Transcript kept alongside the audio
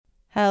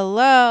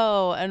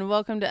Hello, and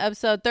welcome to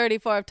episode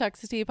 34 of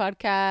Toxicity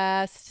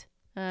Podcast.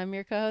 I'm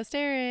your co-host,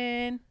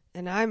 Erin.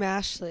 And I'm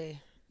Ashley,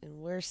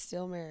 and we're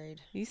still married.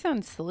 You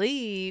sound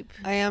asleep.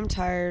 I am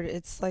tired.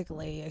 It's like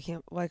late. I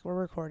can't, we're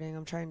recording.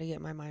 I'm trying to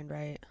get my mind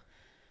right.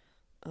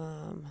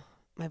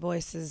 My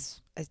voice is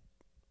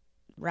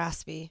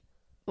raspy.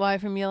 Why,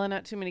 from yelling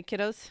at too many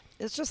kiddos?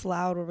 It's just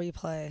loud where we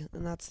play,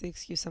 and that's the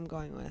excuse I'm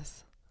going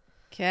with.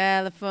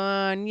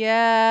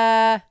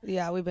 California.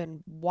 Yeah, we've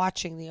been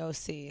watching the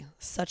OC.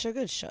 Such a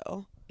good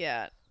show.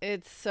 Yeah,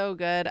 it's so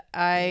good.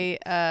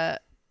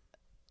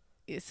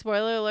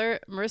 Spoiler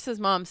alert, Marissa's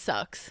mom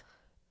sucks.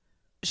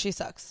 She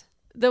sucks.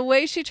 The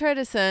way she tried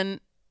to send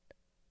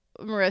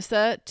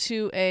Marissa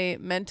to a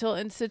mental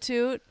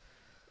institute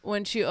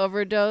when she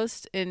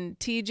overdosed in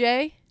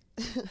TJ.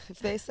 If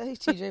they say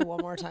TJ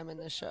one more time in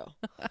this show.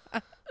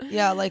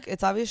 Yeah, like,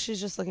 it's obvious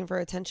she's just looking for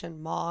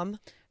attention. Mom.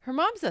 Her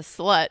mom's a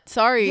slut.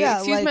 Sorry, Yeah,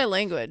 excuse like, my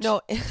language.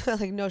 No,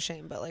 like, no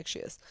shame, but, like, she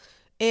is.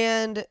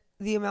 And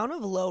the amount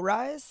of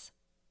low-rise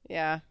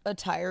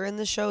attire in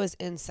the show is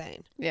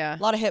insane. Yeah. A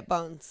lot of hip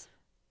bones.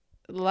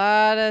 A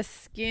lot of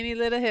skinny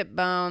little hip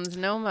bones,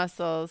 no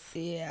muscles.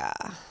 Yeah.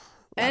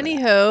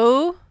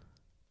 Anywho,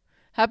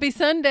 happy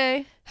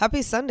Sunday.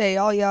 Happy Sunday,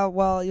 y'all. Yeah,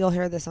 well, you'll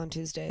hear this on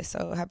Tuesday,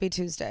 so happy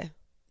Tuesday.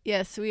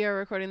 Yes, we are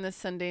recording this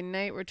Sunday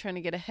night. We're trying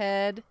to get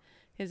ahead.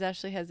 His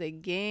Ashley has a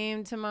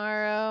game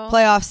tomorrow.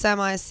 Playoff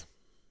semis.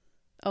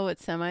 Oh,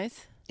 it's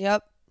semis?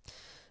 Yep.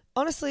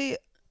 Honestly,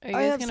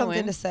 I have something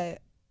win? to say.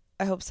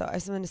 I hope so. I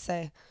have something to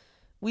say.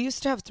 We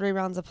used to have 3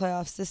 rounds of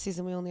playoffs. This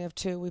season, we only have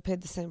 2. We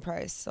paid the same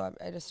price, so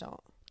I just don't.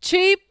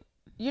 Cheap.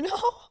 You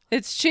know?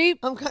 It's cheap.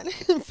 I'm kind of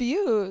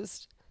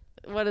confused.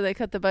 What, do they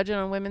cut the budget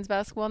on women's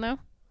basketball now?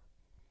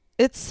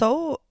 It's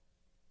so...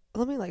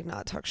 Let me,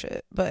 not talk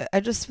shit, but I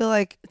just feel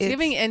like it's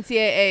giving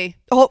NCAA.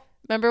 Oh,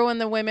 remember when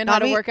the women had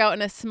to work out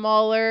in a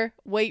smaller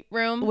weight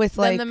room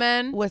than the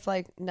men? With,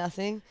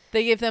 nothing.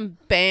 They gave them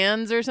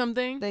bands or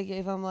something? They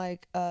gave them,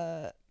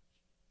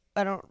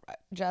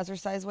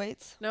 jazzercise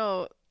weights.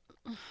 No.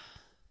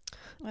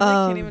 I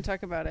can't even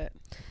talk about it.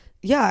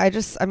 Yeah,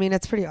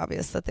 it's pretty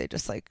obvious that they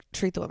just,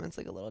 treat the women's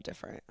league a little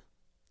different.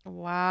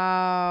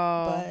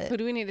 Wow. But who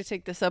do we need to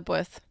take this up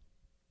with?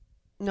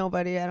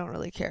 Nobody. I don't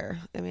really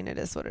care. I mean, it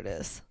is what it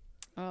is.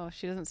 Oh,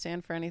 she doesn't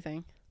stand for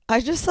anything.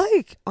 I just,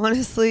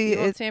 honestly... You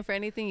don't stand for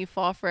anything, you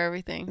fall for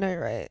everything. No, you're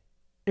right.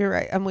 You're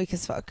right. I'm weak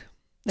as fuck.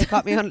 They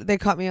caught me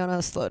on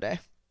a slow day.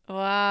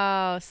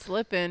 Wow,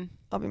 slipping.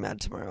 I'll be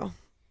mad tomorrow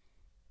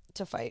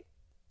to fight.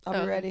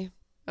 I'll be ready.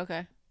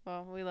 Okay.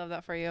 Well, we love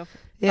that for you.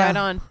 Yeah. Fight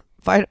on.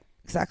 Fight.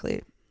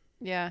 Exactly.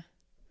 Yeah.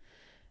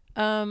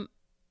 What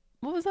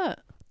was that?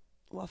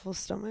 Waffle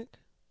stomach.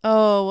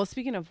 Oh, well,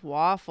 speaking of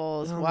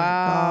waffles, Oh wow. my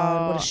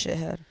God, what a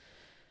shithead.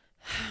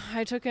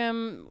 I took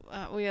him,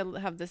 we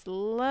have this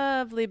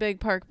lovely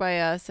big park by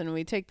us, and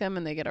we take them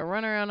and they get a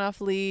run around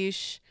off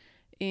leash.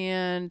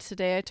 And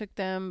today I took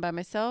them by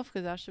myself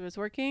because Ashley was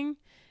working,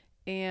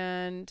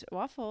 and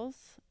Waffles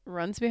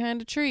runs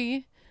behind a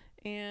tree,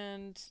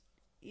 and,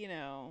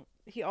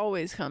 he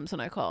always comes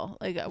when I call.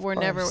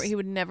 He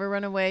would never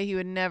run away. He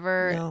would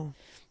never, No.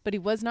 But he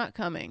was not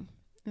coming.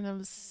 And I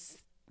was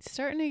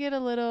starting to get a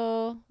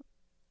little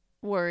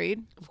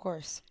worried. Of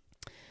course.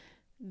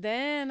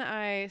 Then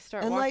I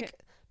start And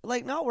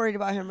walking. not worried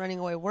about him running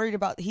away, worried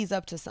about he's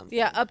up to something.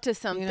 Yeah, up to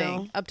something. You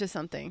know? Up to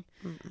something.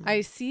 Mm-mm. I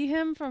see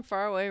him from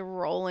far away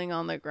rolling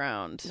on the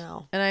ground.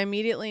 No. And I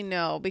immediately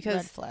know because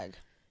Red flag.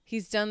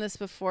 he's done this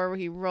before where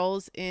he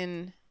rolls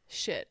in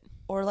shit.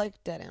 Or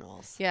dead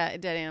animals. Yeah,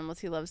 dead animals.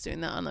 He loves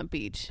doing that on the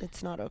beach.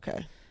 It's not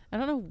okay. I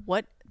don't know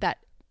what that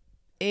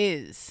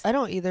is. I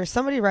don't either.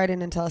 Somebody write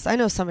in and tell us. I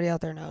know somebody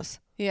out there knows.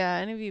 Yeah,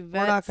 any of you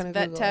We're not gonna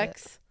vet Google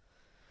techs.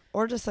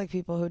 Or just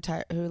people who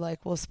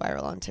will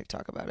spiral on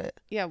TikTok about it.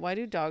 Yeah, why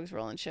do dogs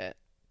roll in shit?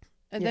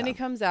 And then he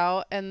comes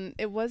out, and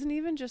it wasn't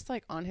even just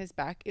on his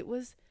back. It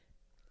was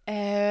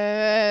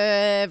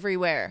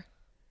everywhere.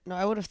 No,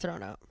 I would have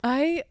thrown up.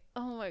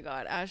 Oh my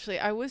God, Ashley,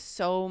 I was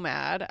so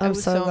mad. I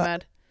was so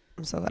mad.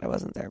 I'm so glad I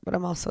wasn't there, but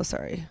I'm also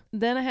sorry.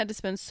 Then I had to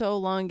spend so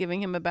long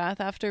giving him a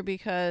bath after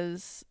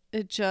because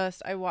it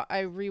just, I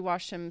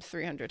rewashed him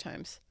 300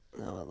 times.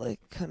 No, it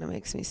kind of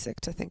makes me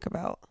sick to think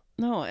about.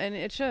 No, and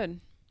it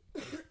should.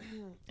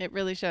 It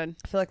really should.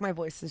 I feel like my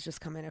voice is just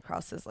coming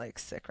across as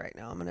sick right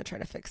now. I'm going to try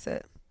to fix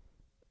it.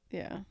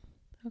 Yeah.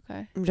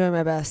 Okay. I'm doing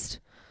my best.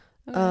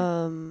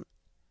 Okay.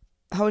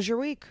 How was your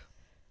week?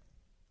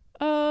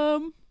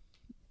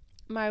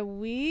 My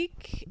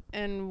week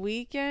and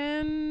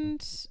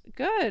weekend,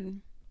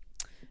 good.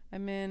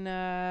 I'm in,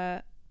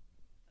 I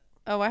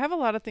have a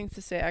lot of things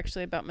to say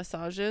actually about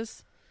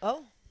massages.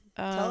 Oh,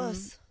 tell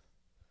us.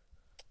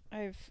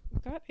 I've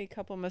got a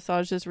couple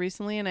massages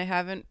recently, and I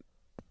haven't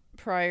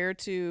prior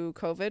to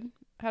COVID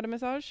had a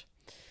massage.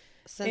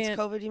 Since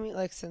COVID, you mean?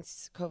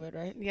 Since COVID,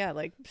 right? Yeah,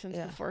 since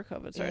before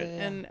COVID started.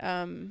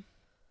 Yeah. And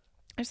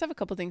I just have a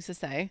couple things to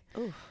say.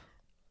 Ooh.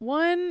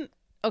 One,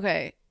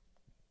 okay.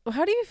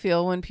 How do you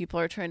feel when people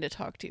are trying to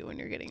talk to you when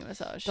you're getting a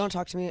massage? Don't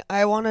talk to me.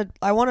 I want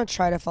to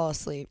try to fall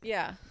asleep.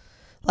 Yeah.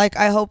 Like,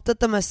 I hope that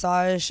the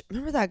massage,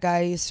 remember that guy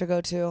I used to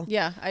go to?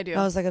 Yeah, I do.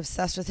 I was like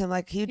obsessed with him.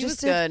 Like, he was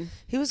good.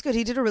 He was good.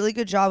 He did a really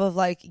good job of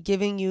like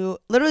giving you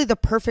literally the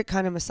perfect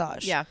kind of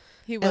massage. Yeah,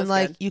 he was. And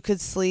like good. you could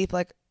sleep.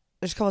 Like,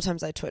 there's a couple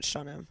times I twitched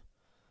on him.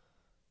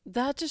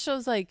 That just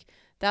shows like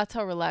that's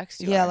how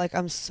relaxed you are. Yeah, like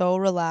I'm so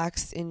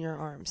relaxed in your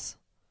arms.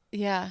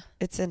 Yeah.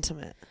 It's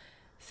intimate.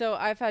 So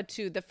I've had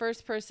 2. The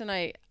first person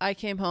I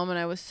came home and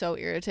I was so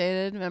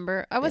irritated.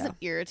 Remember? I wasn't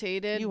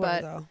irritated,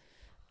 but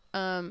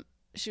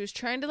she was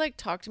trying to like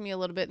talk to me a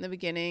little bit in the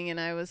beginning and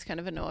I was kind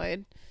of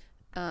annoyed.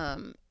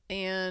 And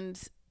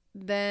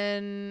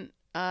then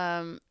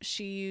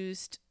she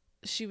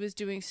was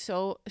doing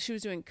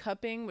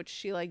cupping, which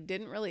she like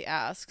didn't really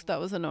ask. That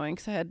was annoying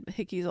because I had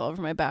hickeys all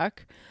over my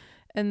back.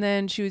 And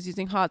then she was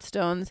using hot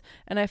stones,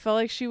 and I felt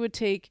like she would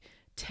take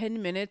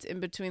 10 minutes in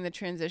between the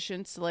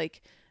transitions to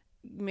like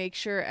make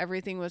sure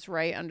everything was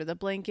right under the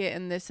blanket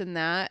and this and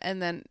that.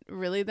 And then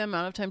really the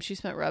amount of time she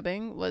spent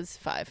rubbing was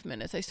 5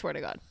 minutes. I swear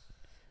to God.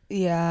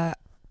 Yeah.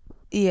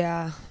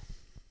 Yeah.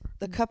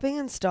 The cupping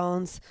and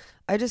stones,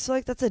 I just feel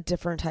like that's a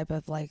different type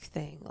of like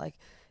thing. Like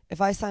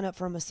if I sign up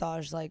for a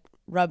massage, like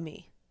rub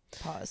me,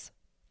 pause.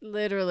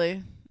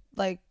 Literally.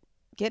 Like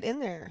get in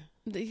there.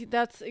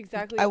 That's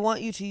exactly. I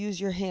want you to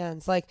use your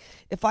hands. Like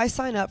if I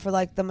sign up for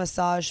like the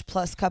massage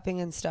plus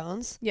cupping and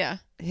stones, yeah,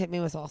 hit me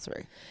with all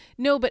 3.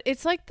 No, but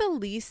it's like the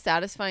least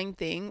satisfying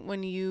thing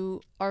when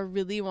you are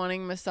really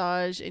wanting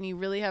massage and you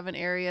really have an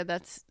area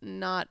that's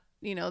not,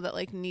 that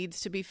like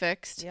needs to be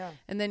fixed. Yeah.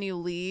 And then you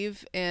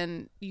leave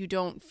and you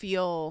don't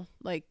feel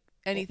like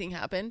anything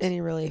happened.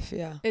 Any relief,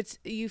 yeah.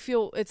 You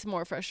feel it's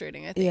more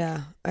frustrating, I think.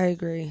 Yeah, I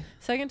agree.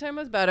 Second time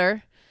was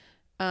better.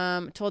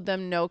 Told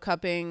them no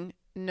cupping,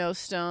 no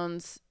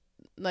stones,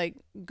 like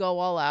go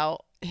all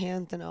out.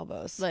 Hands and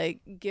elbows. Like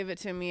give it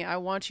to me. I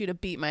want you to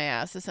beat my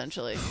ass,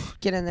 essentially.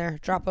 Get in there.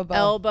 Drop a bow.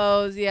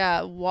 Elbows,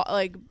 yeah.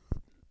 Like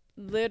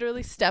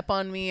literally step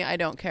on me. I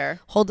don't care.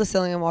 Hold the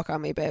ceiling and walk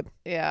on me, babe.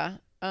 Yeah.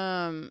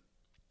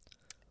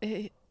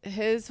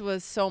 His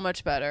was so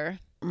much better.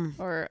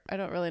 Or I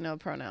don't really know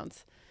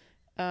pronouns.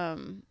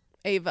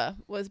 Ava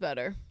was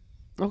better.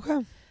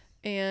 Okay.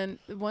 And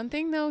one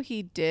thing though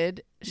he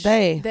did.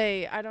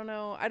 They. I don't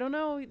know.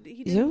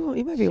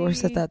 You might be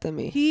worse at that than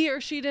me. He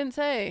or she didn't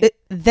say.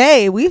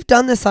 We've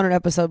done this on an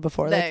episode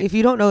before. They. Like if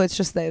you don't know, it's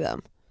just they,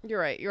 them. You're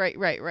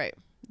right.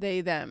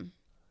 They, them.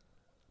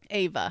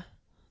 Ava.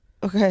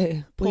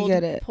 Okay. We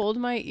get it. Pulled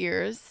my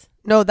ears.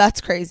 No,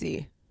 that's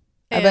crazy.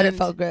 I bet it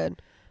felt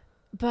good.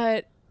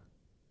 But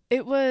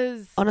it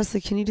was.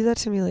 Honestly, can you do that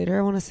to me later?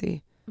 I want to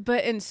see.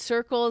 But in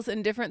circles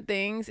and different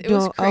things, it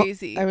was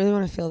crazy. I really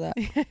want to feel that.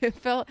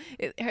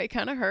 It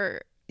kind of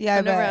hurt. Yeah,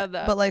 I never had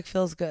that. But like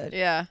feels good.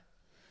 Yeah.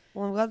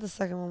 Well, I'm glad the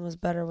second one was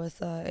better with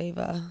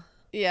Ava.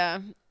 Yeah,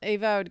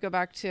 Ava I would go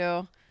back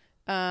to.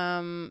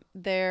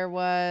 There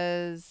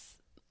was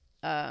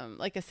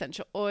like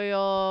essential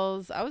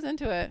oils. I was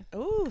into it.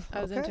 Ooh,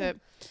 I was into it.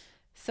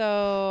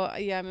 So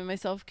yeah, I'm in my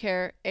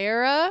self-care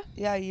era.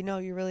 Yeah,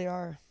 you really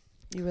are.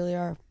 You really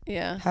are.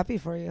 Yeah. Happy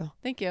for you.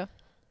 Thank you.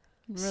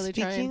 I'm really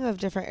Speaking of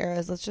different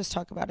eras, let's just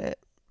talk about it.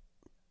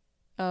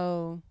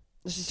 Oh.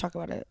 Let's just talk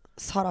about it.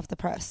 It's hot off the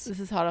press. This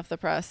is hot off the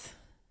press.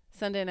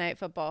 Sunday night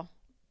football.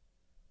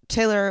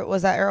 Taylor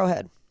was at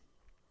Arrowhead.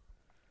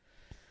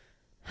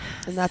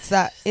 And that's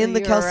that. In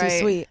the Kelsey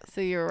suite.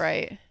 So you're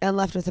right. And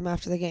left with him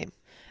after the game.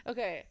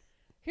 Okay.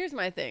 Here's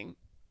my thing.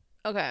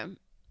 Okay.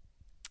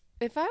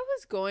 If I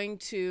was going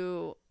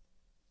to...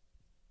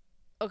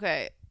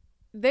 Okay.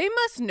 They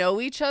must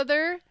know each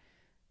other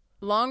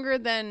longer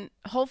than...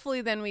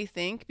 Hopefully than we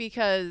think,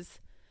 because...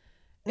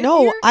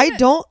 No, I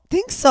don't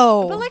think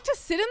so. But like to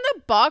sit in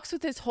the box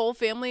with his whole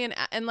family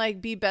and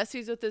like be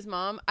besties with his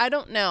mom, I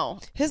don't know.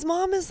 His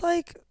mom is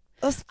like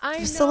a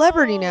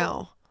celebrity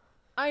now.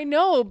 I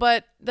know,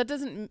 but that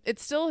doesn't.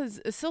 It's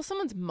still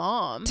someone's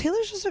mom.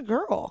 Taylor's just a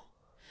girl.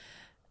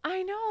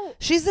 I know.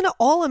 She's an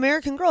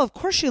all-American girl. Of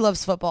course, she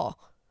loves football.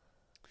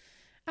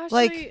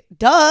 Ashley, like,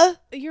 duh.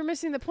 You're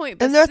missing the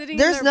point. And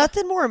there's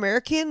nothing more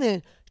American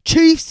than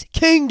Chiefs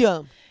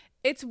Kingdom.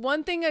 It's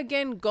one thing,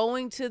 again,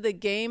 going to the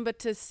game, but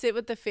to sit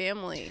with the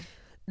family.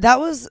 That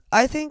was,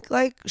 I think,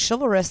 like,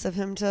 chivalrous of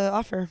him to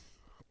offer.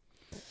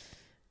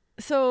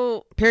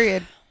 So.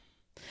 Period.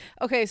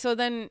 Okay, so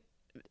then,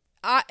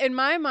 in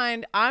my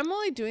mind, I'm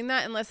only doing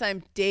that unless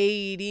I'm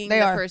dating the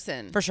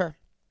person. For sure.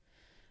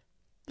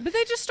 But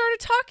they just started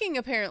talking,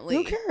 apparently.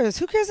 Who cares?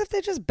 Who cares if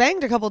they just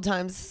banged a couple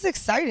times? This is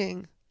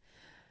exciting.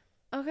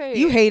 Okay.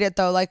 You hate it,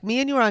 though. Like, me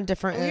and you are on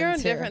different ends. We're on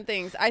different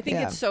things. I think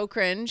it's so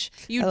cringe.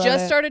 You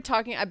just started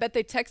talking. I bet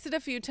they texted a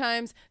few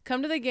times,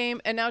 come to the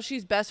game, and now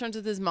she's best friends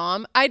with his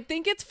mom. I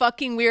think it's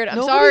fucking weird.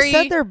 I'm sorry. Nobody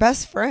said they're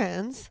best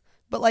friends,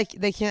 but, like,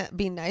 they can't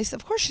be nice.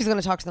 Of course she's going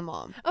to talk to the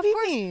mom. Of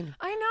course.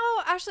 I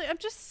know, Ashley. I'm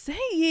just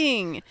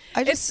saying.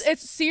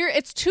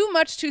 It's too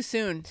much too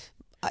soon.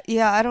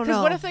 Yeah, I don't know.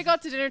 Because what if they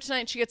got to dinner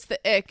tonight and she gets the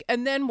ick,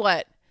 and then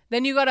what?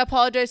 Then you got to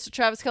apologize to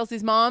Travis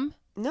Kelce's mom?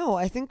 No,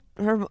 I think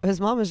his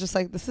mom is just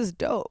like, this is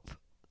dope.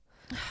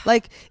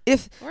 Like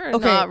if We're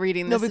okay, not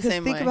reading no, this the because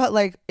same think way. about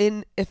like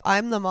if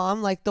I'm the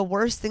mom, like the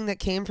worst thing that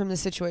came from the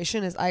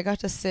situation is I got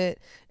to sit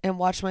and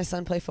watch my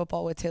son play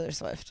football with Taylor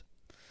Swift.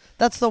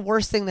 That's the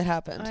worst thing that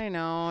happened. I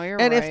know,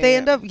 you're And right. if they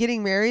end up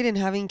getting married and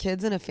having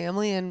kids and a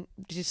family and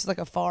just like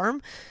a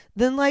farm,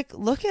 then like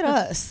look at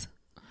us.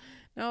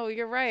 No,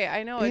 you're right.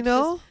 I know. You It's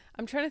know? just,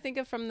 I'm trying to think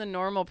of from the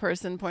normal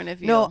person point of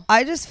view. No,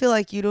 I just feel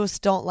like you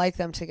just don't like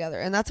them together,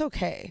 and that's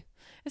okay.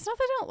 It's not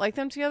that I don't like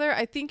them together.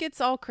 I think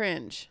it's all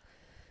cringe.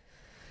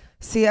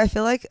 See, I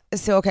feel like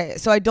okay,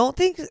 so I don't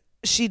think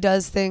she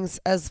does things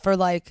as for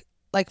like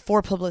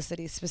for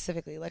publicity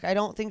specifically. Like I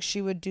don't think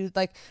she would do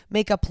like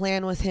make a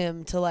plan with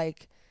him to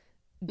like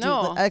do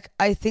No. like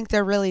I think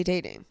they're really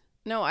dating.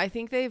 No, I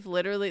think they've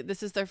literally,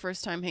 this is their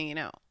first time hanging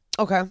out.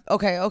 Okay.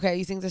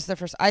 You think this is their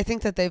first? I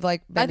think that they've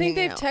like been I think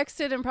hanging they've out.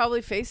 texted and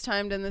probably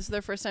FaceTimed, and this is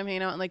their first time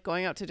hanging out and like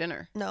going out to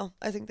dinner. No,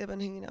 I think they've been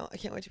hanging out. I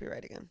can't wait to be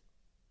right again.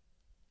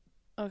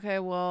 Okay,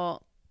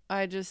 well,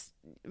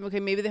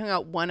 maybe they hung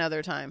out one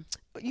other time.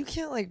 But you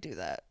can't like do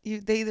that.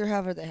 They either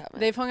have or they haven't.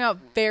 They've hung out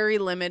very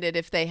limited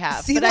if they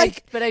have. See, but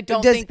like, I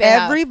don't does think they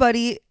have.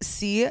 everybody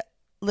see,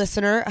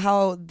 listener,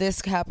 how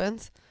this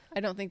happens I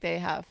don't think they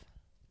have.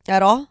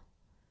 at all?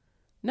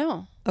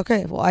 No.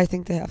 Okay, well, I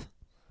think they have.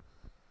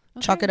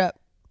 Chalk Okay. it up.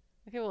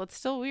 Okay, well, it's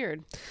still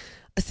weird.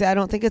 See, I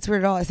don't think it's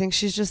weird at all. I think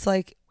she's just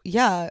like,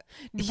 yeah,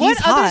 he's What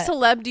hot. other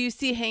celeb do you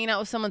see hanging out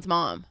with someone's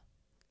mom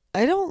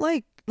I don't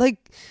like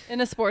in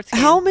a sports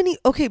game? how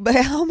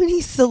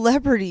many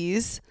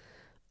celebrities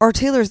are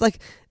Taylor's? Like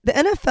the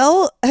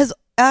NFL has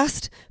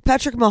asked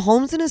Patrick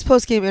Mahomes in his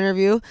post-game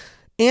interview,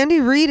 Andy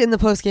Reid in the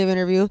post-game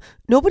interview.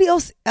 Nobody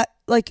else,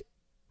 like,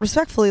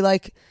 respectfully,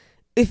 like,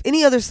 if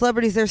any other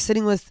celebrities they're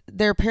sitting with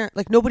their parent,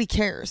 like, nobody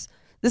cares.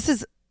 This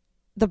is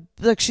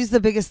she's the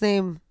biggest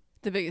name.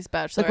 The biggest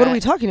bachelor. Like, what are we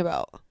talking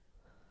about?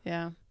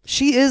 Yeah.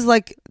 She is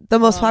like the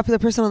most Well, popular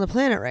person on the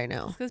planet right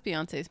now. Because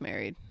Beyonce's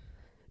married.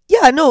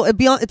 Yeah, no,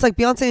 it's like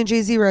Beyonce and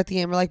Jay-Z were at the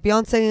game, or like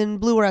Beyonce and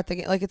Blue were at the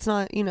game. Like, it's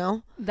not, you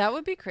know. That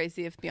would be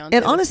crazy if Beyonce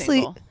And was honestly,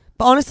 single.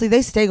 but honestly,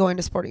 they stay going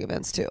to sporting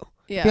events too.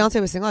 Yeah. Beyonce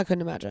was single. I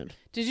couldn't imagine.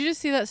 Did you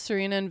just see that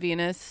Serena and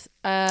Venus?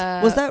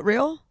 Was that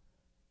real?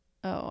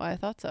 Oh, I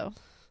thought so.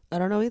 I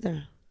don't know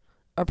either.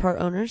 Are part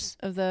owners?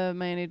 Of the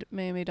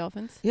Miami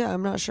Dolphins? Yeah,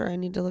 I'm not sure. I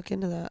need to look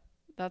into that.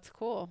 That's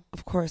cool.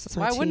 Of course, that's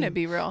my Why team. wouldn't it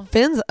be real?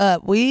 Fins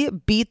up. We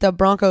beat the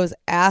Broncos'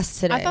 ass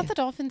today. I thought the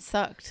Dolphins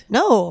sucked.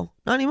 No,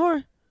 not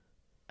anymore.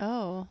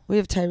 Oh. We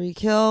have Tyreek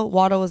Hill.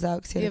 Waddle was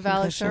out 'cause he You had a have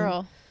Alex concussion.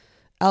 Earl.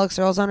 Alex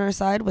Earl's on our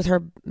side with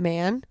her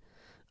man.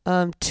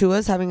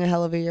 Tua's having a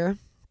hell of a year.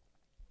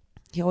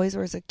 He always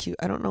wears a cute,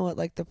 I don't know what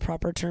like the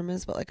proper term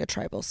is, but like a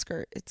tribal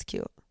skirt. It's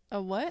cute.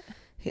 A what?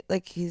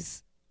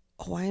 He's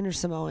Hawaiian or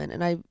Samoan,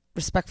 and I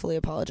respectfully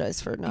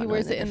apologize for not. He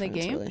wears knowing it in the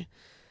difference, game? really.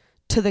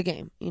 To the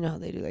game, you know how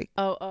they do like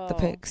Oh. the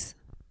picks.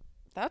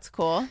 That's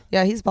cool.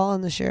 Yeah, he's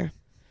balling this year.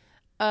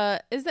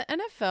 Is the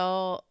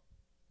NFL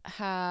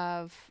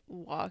have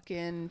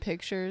walk-in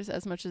pictures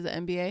as much as the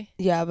NBA?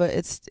 Yeah, but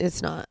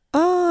it's not.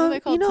 What are they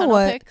called? You know Tunnel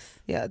what? picks?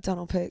 Yeah,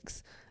 tunnel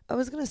picks. I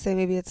was gonna say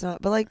maybe it's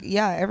not, but like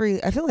yeah,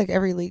 I feel like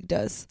every league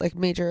does, like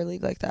major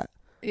league like that.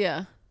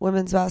 Yeah.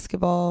 Women's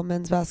basketball,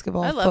 men's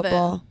basketball, I love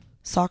football,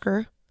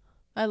 soccer.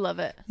 I love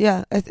it.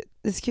 Yeah,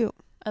 it's cute.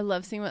 I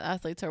love seeing what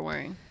athletes are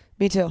wearing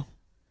Me too.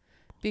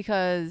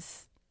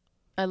 because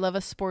I love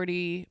a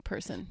sporty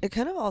person. It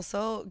kind of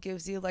also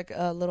gives you like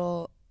a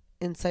little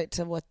insight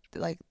to what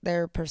like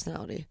their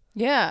personality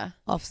Yeah.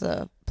 off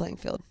the playing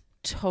field.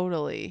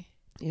 Totally.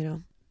 You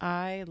know,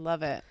 I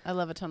love it. I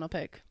love a tunnel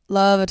pick.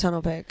 love a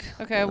tunnel pick.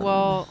 Okay,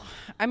 well,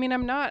 I mean,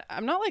 I'm not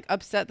like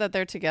upset that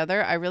they're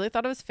together. I really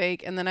thought it was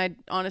fake, and then I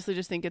honestly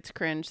just think it's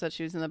cringe that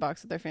she was in the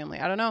box with their family.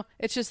 I don't know.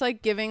 It's just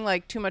like giving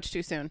like too much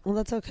too soon. Well,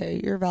 that's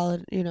okay. You're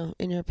valid, you know,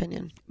 in your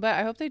opinion. But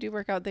I hope they do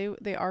work out.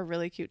 They are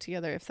really cute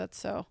together. If that's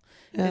so,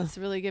 Yeah. it's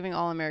really giving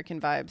all American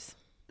vibes.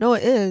 No,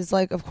 it is.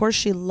 Like, of course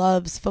she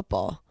loves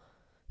football.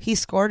 He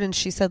scored and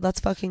she said, "Let's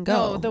fucking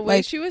go." No, the way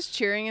like, she was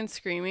cheering and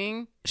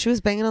screaming. she was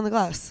banging on the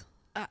glass.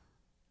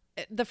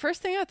 The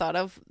first thing I thought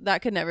of,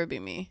 that could never be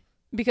me,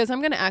 because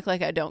I'm gonna act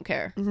like I don't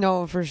care.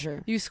 No, for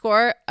sure. You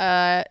score,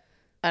 I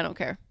don't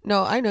care.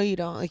 No, I know you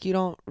don't. Like, you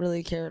don't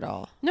really care at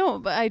all. No,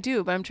 but I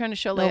do. But I'm trying to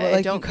show No, like, but I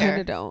like don't you kind care.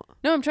 of don't.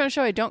 No, I'm trying to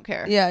show I don't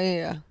care.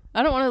 Yeah.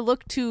 I don't want to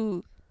look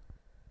too,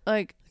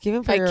 like, Like,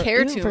 even for I your,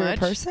 care even too for much.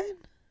 your person.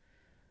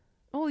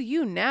 oh,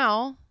 you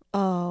now.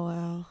 Oh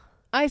wow.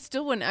 I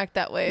still wouldn't act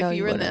that way No, if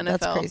you were in the NFL.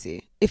 wouldn't. That's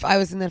crazy. If I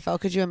was in the NFL,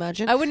 could you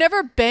imagine? I would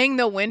never bang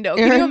the window.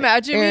 Can you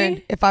imagine Aaron,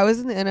 me? if I was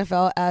in the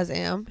NFL as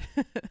am,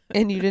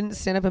 and you didn't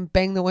stand up and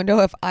bang the window,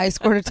 if I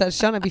scored a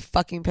touchdown, I'd be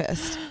fucking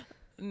pissed.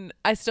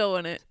 I still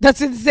wouldn't.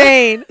 That's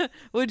insane.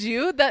 Would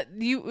you?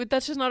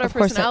 That's just not our Of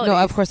course, personality. no,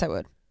 of course I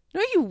would.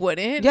 No, you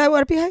wouldn't. Yeah, I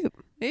would be hype.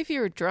 Maybe if you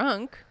were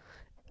drunk.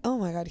 Oh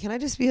my god, can I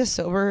just be a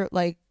sober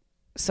like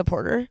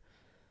supporter?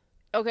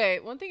 Okay,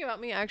 one thing about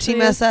me actually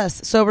Team is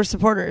SS, sober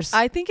supporters.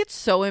 I think it's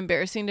so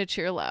embarrassing to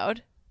cheer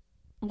loud.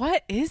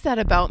 What is that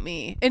about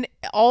me in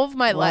all of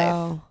my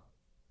life?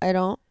 I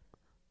don't.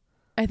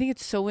 I think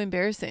it's so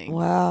embarrassing.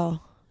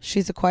 Wow.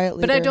 She's a quiet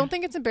leader. But I don't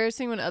think it's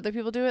embarrassing when other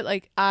people do it.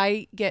 Like,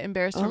 I get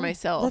embarrassed for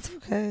myself. That's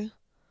okay.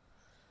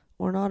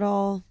 We're not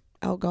all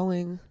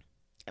outgoing.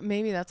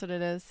 Maybe that's what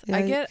it is.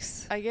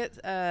 Yikes. I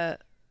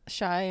get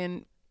shy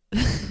in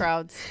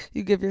crowds.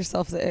 You give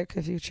yourself the ick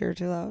if you cheer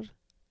too loud.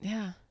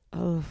 Yeah.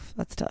 Oh,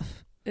 that's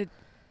tough. It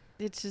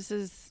just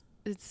is.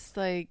 It's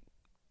like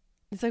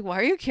why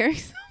are you caring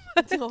so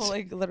much? No,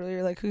 like literally,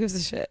 you're like, who gives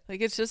a shit?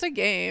 Like, it's just a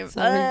game. It's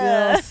not a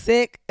big deal.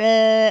 Sick.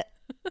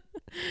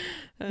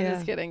 I'm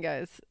just kidding,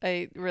 guys.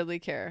 I really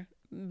care,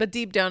 but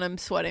deep down, I'm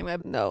sweating my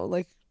No,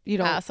 like you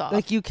don't. ass off.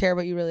 Like you care,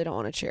 but you really don't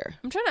want to cheer.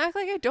 I'm trying to act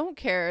like I don't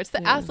care. It's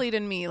the athlete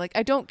in me. Like,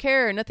 I don't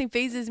care. Nothing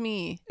phases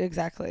me.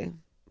 Exactly.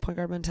 Point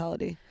guard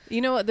mentality.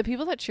 You know what? The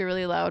people that cheer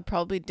really loud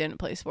probably didn't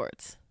play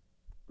sports.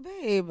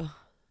 Babe.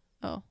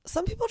 Oh.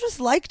 Some people just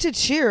like to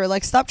cheer.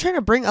 Like, stop trying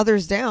to bring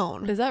others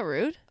down. Is that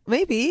rude?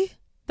 Maybe.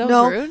 That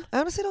was rude? I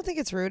honestly don't think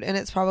it's rude, and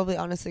it's probably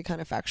honestly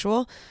kind of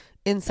factual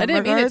in some I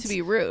didn't regards. mean it to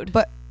be rude.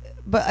 But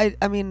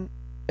I mean,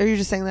 are you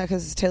just saying that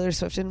because Taylor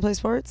Swift didn't play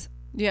sports?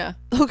 Yeah.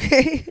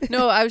 Okay.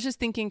 No, I was just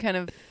thinking kind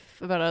of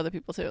about other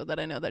people too that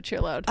I know that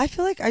cheer loud. I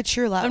feel like I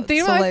cheer loud. I'm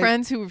thinking about my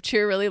friends who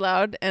cheer really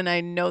loud, and I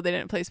know they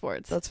didn't play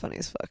sports. That's funny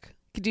as fuck.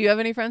 Do you have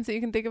any friends that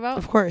you can think about?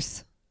 Of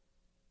course.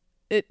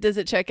 Does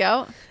it check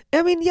out?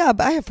 I mean, yeah,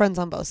 but I have friends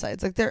on both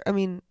sides. Like,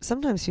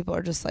 sometimes people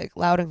are just like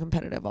loud and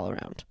competitive all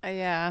around.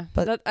 Yeah,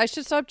 But I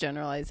should stop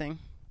generalizing.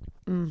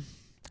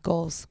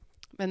 Goals.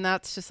 And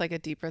that's just like a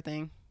deeper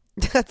thing.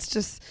 That's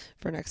just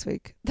for next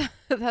week.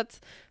 That's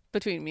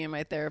between me and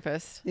my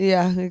therapist.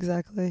 Yeah,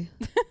 exactly.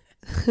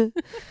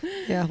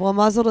 Yeah, well,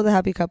 mazel to the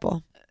happy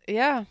couple.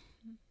 Yeah.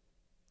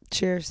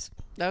 Cheers.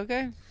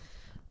 Okay.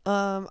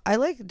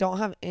 I don't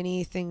have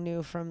anything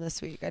new from this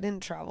week. I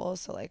didn't travel,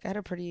 so I had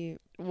a pretty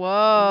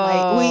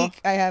light week.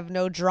 I have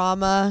no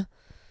drama.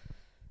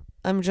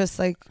 I'm just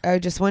I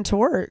just went to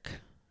work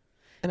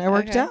and I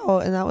worked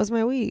out, and that was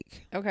my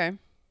week. Okay.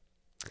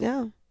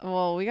 Yeah.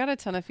 Well, we got a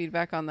ton of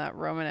feedback on that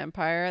Roman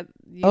Empire.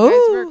 You guys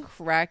were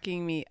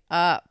cracking me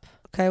up.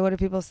 Okay, what do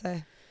people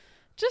say?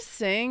 Just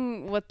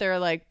saying what their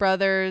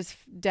brothers,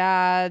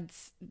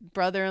 dads,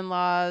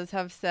 brother-in-laws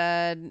have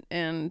said,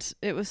 and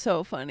it was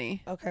so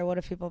funny. Okay, what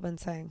have people been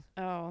saying?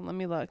 Oh, let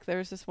me look.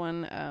 There's this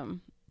one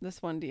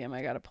DM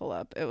I got to pull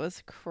up. It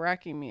was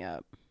cracking me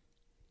up.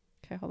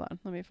 Okay, hold on.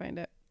 Let me find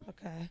it.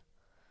 Okay.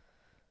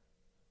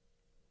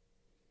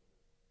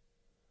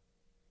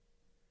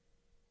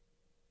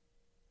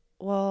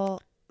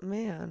 Well,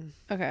 man.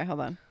 Okay, hold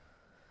on.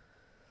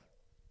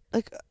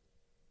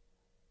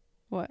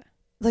 What?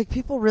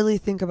 People really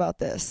think about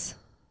this.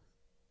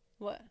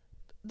 What?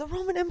 The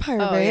Roman Empire,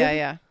 Oh,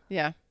 babe.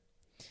 yeah.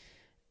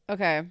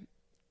 Okay.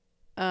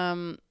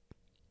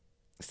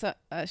 So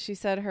she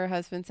said her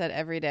husband said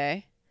every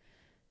day.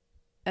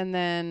 And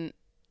then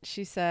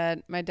she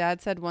said, my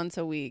dad said once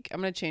a week. I'm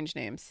going to change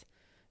names.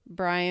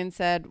 Brian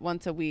said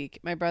once a week.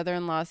 My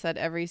brother-in-law said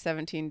every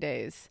 17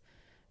 days.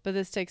 But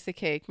this takes the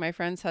cake. My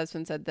friend's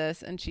husband said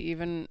this, and she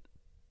even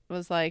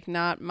was like,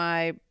 not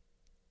my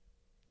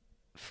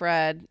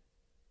Fred.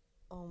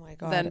 Oh my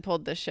God. Then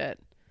pulled this shit.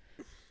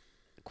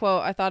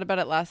 Quote, I thought about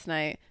it last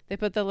night. They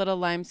put the little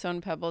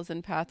limestone pebbles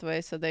in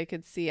pathways so they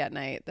could see at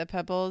night. The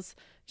pebbles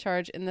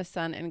charge in the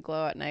sun and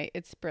glow at night.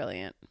 It's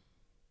brilliant.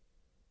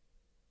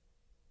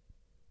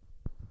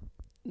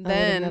 I would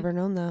have never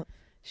known that.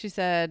 She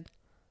said,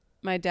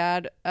 my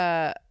dad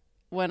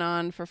went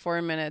on for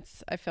 4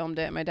 minutes. I filmed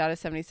it. My dad is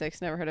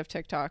 76, never heard of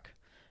TikTok.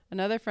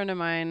 Another friend of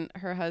mine,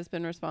 her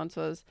husband response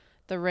was,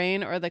 the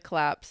rain or the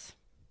collapse.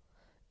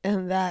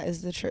 And that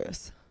is the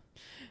truth.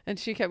 And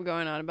she kept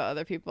going on about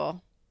other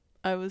people.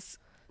 I was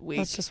weak.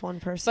 That's just one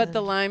person. But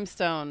the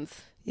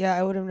limestones. Yeah,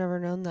 I would have never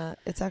known that.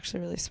 It's actually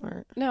really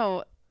smart.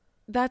 No,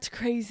 that's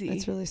crazy.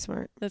 It's really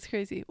smart. That's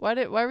crazy. Why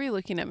were you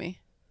looking at me?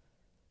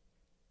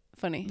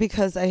 Funny.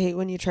 Because I hate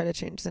when you try to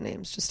change the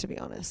names, just to be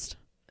honest.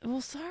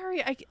 Well,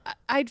 sorry.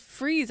 I'd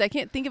freeze. I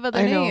can't think of other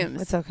I know.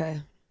 names. It's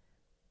okay.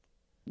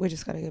 We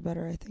just got to get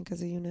better, I think,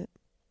 as a unit.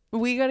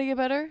 We got to get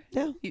better?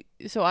 Yeah.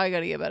 So I got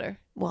to get better.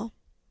 Well,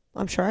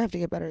 I'm sure I have to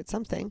get better at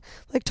something.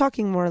 Like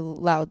talking more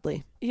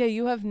loudly. Yeah,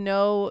 you have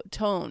no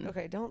tone.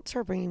 Okay, don't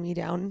start bringing me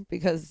down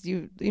because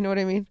you know what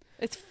I mean?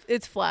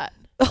 It's flat.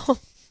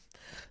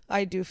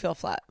 I do feel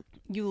flat.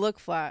 You look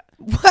flat.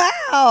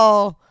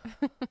 Wow.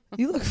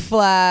 You look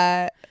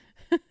flat.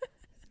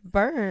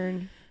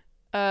 Burn.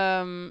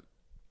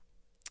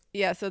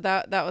 Yeah, so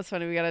that was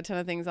funny. We got a ton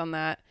of things on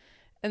that.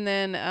 And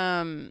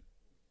then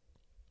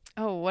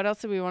what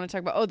else did we want to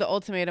talk about? Oh, The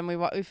Ultimatum.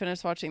 We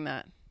finished watching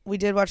that. We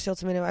did watch The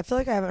Ultimatum. I feel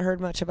like I haven't heard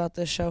much about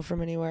this show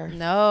from anywhere.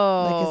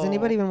 No. Has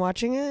anybody been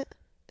watching it?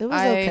 It was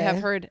okay. I have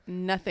heard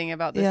nothing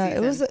about this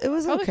season. It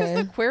was probably okay.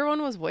 because the queer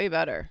one was way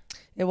better.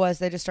 It was.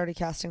 They just started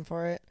casting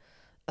for it.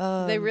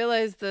 They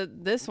realized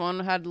that this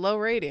one had low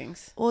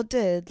ratings. Well, it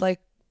did.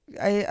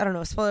 I don't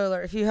know. Spoiler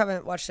alert. If you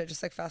haven't watched it,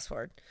 just fast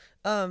forward.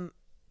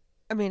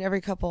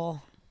 Every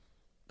couple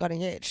got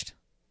engaged.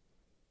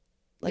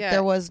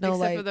 There was no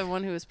except for the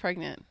one who was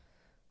pregnant.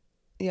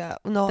 Yeah,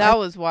 no, that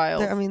was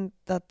wild. that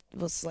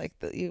was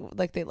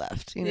they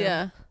left. You know?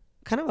 Yeah.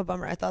 kind of a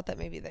bummer. I thought that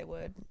maybe they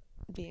would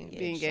be engaged.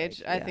 Be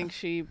engaged. Like, I think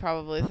she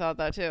probably thought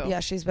that too. Yeah,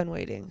 she's been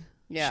waiting.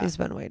 Yeah. She's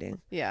been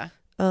waiting. Yeah.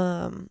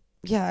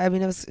 Yeah, I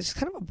mean, it's just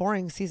kind of a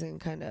boring season,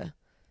 kind of.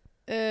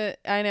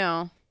 I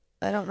know.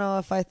 I don't know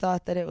if I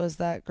thought that it was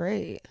that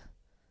great.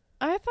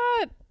 I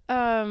thought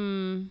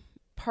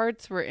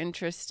parts were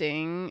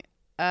interesting.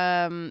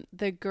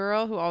 The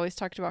girl who always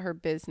talked about her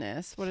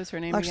business. What is her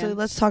name Actually, again?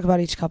 let's talk about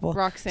each couple.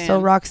 Roxanne. So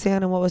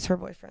Roxanne, and what was her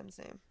boyfriend's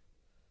name?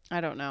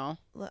 I don't know.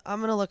 I'm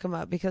going to look him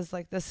up because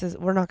like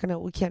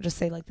we can't just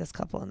say like this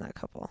couple and that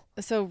couple.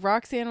 So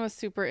Roxanne was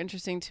super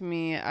interesting to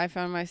me. I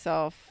found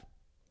myself,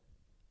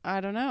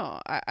 I don't know.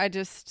 I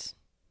just,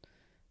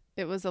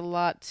 it was a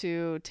lot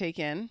to take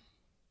in.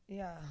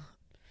 Yeah.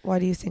 Why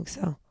do you think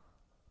so?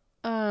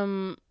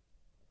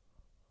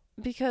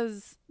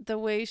 Because the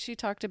way she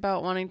talked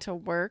about wanting to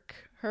work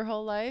her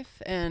whole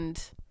life,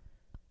 and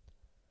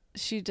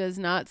she does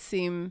not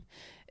seem,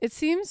 it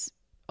seems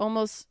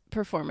almost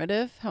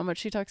performative how much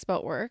she talks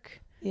about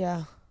work.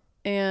 Yeah.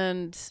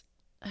 And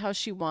how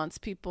she wants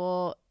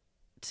people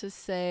to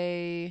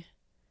say,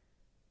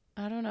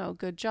 I don't know,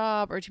 good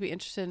job, or to be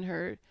interested in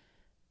her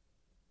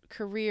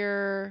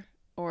career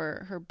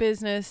or her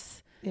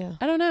business. Yeah.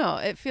 I don't know.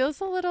 It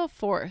feels a little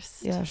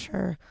forced. Yeah,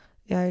 sure.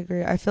 Yeah, I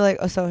agree. I feel like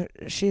so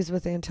she's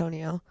with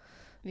Antonio.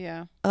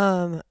 Yeah.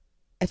 I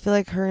feel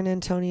like her and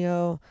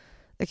Antonio,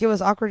 like it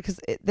was awkward because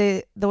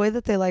the way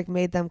that they like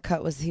made them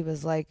cut was he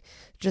was like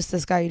just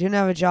this guy. He didn't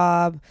have a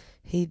job.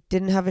 He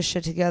didn't have his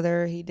shit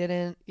together. He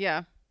didn't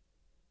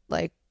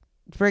like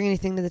bring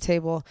anything to the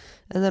table.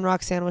 And then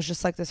Roxanne was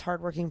just like this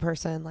hardworking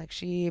person. Like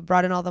she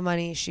brought in all the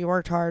money. She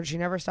worked hard. She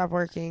never stopped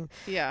working.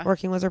 Yeah.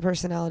 Working was her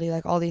personality.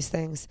 Like all these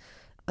things.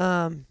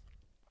 Yeah,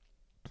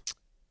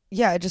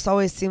 it just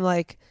always seemed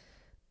like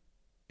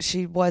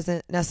she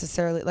wasn't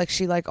necessarily like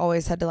she like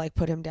always had to like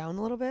put him down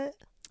a little bit.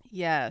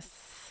 Yes.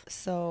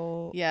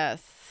 So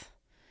yes,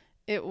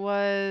 it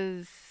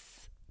was.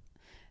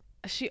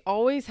 She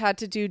always had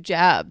to do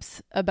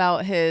jabs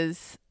about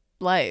his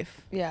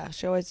life. Yeah,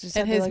 she always just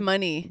and had his to, like,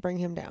 money. bring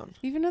him down.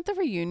 Even at the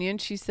reunion,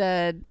 she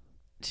said,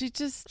 she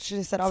just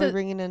said, "I'll be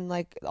bringing in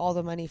like all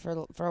the money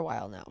for a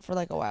while now, for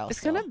like a while."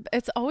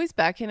 It's always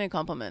backhanded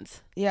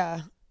compliments.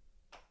 Yeah,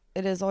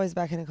 it is always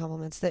backhanded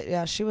compliments. That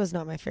yeah, she was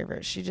not my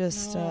favorite. She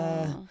just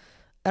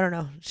I don't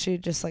know. She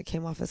just like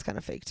came off as kind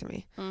of fake to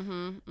me.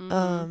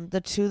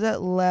 The two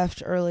that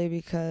left early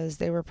because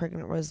they were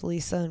pregnant was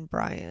Lisa and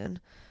Brian.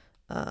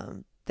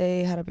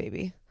 They had a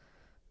baby.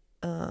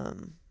 I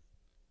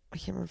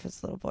can't remember if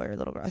it's little boy or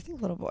little girl. I think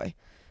little boy.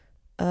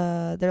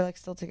 They're like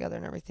still together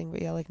and everything,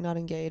 but yeah, like not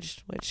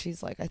engaged. Which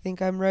she's like, I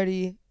think I'm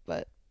ready,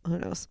 but who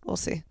knows? We'll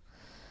see.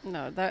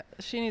 No, that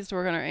she needs to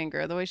work on her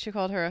anger. The way she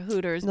called her a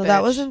Hooters. No, bitch.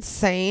 that was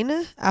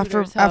insane.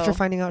 After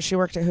finding out she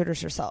worked at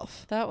Hooters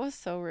herself. That was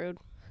so rude.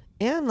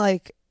 And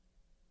like,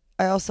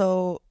 I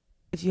also,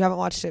 if you haven't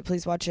watched it,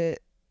 please watch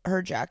it.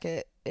 Her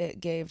jacket,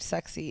 it gave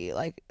sexy,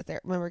 like,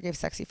 remember it gave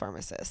sexy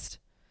pharmacist.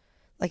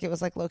 Like it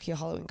was like low-key a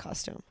Halloween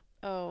costume.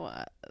 Oh,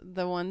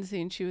 the one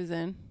scene she was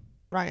in.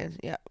 Ryan,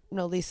 yeah.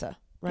 No, Lisa.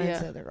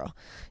 Ryan's the other girl.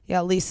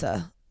 Yeah,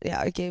 Lisa.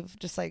 Yeah, it gave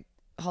just like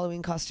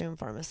Halloween costume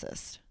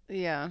pharmacist.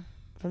 Yeah.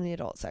 From the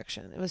adult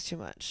section. It was too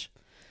much.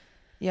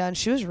 Yeah, and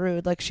she was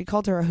rude. Like she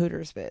called her a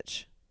Hooters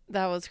bitch.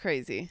 That was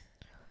crazy.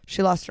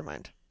 She lost her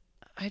mind.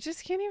 I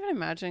just can't even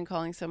imagine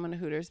calling someone a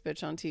Hooters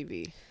bitch on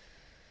TV.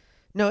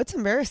 No, it's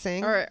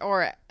embarrassing.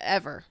 Or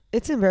ever.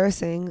 It's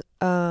embarrassing.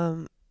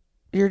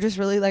 You're just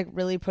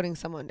really putting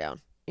someone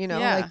down. You know,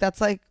 like that's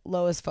like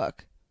low as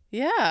fuck.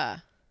 Yeah.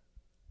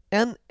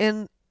 And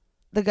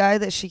the guy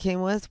that she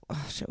came with,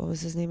 oh shit, what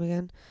was his name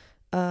again?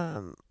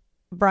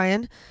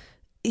 Brian.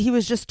 He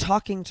was just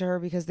talking to her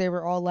because they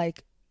were all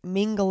like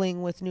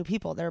mingling with new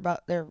people.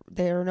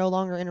 They're no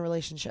longer in a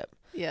relationship.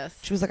 Yes.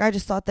 She was like, I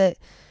just thought that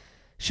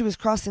she was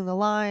crossing the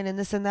line and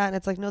this and that, and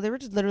it's like, no, they were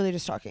just literally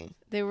just talking.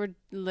 They were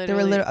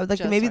literally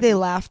like maybe they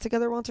laughed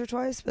together once or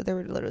twice, but they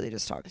were literally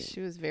just talking.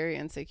 She was very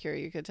insecure,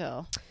 you could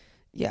tell.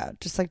 Yeah,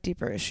 just like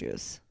deeper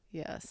issues.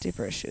 Yes.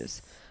 Deeper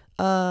issues.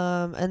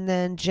 And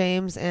then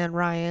James and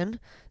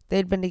Ryan,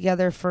 they'd been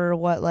together for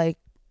what, like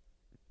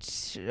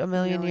a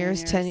million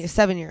years,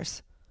 7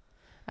 years.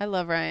 I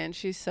love Ryan.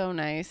 She's so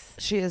nice.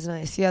 She is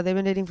nice. Yeah, they've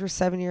been dating for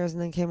 7 years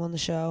and then came on the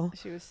show.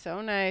 She was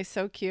so nice,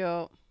 so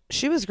cute.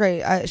 She was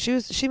great.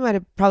 She might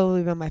have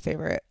probably been my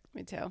favorite.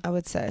 Me too. I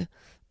would say.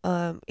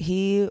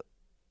 He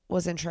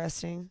was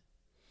interesting.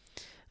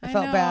 I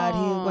felt bad.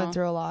 He went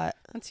through a lot.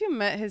 Once you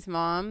met his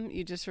mom,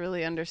 you just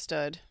really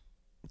understood.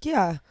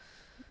 Yeah.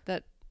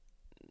 That.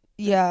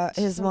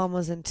 His mom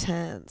was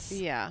intense.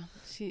 Yeah.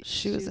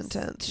 She was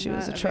intense. She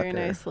was a trucker.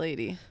 Very nice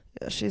lady.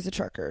 Yeah, she's a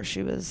trucker.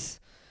 She was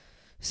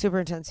super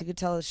intense. You could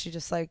tell that she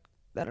just like,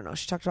 I don't know,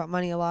 she talked about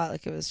money a lot.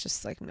 Like it was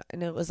just like,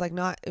 and it was like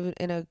not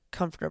in a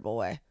comfortable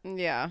way.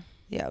 Yeah.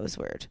 Yeah, it was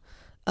weird.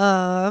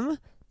 The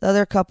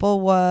other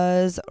couple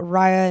was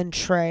Raya and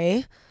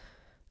Trey.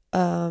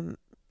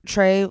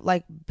 Trey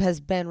like has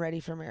been ready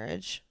for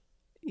marriage.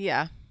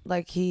 Yeah.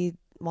 Like he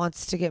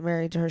wants to get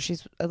married to her.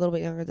 She's a little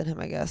bit younger than him,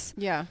 I guess.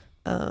 Yeah.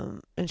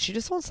 And she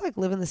just wants to like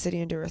live in the city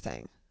and do her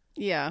thing.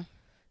 Yeah.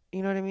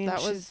 You know what I mean?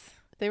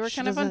 They were she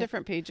kind of on doesn't-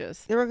 different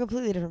pages. They were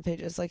completely different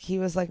pages. Like, he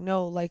was like,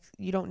 no, like,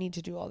 you don't need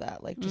to do all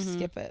that. Like, just Mhm.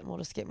 skip it and we'll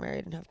just get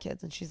married and have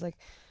kids. And she's like,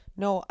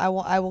 no, I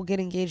will get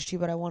engaged to you,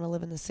 but I want to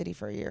live in the city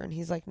for a year. And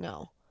he's like,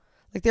 no.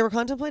 Like, they were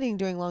contemplating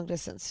doing long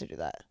distance to do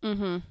that.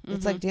 Mm-hmm.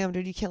 It's like, damn,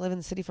 dude, you can't live in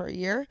the city for a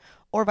year,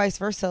 or vice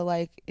versa.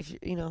 Like, if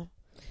you know,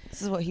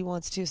 this is what he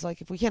wants too. So,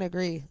 like, if we can't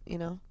agree, you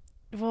know,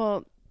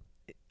 Well,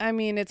 I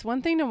mean, it's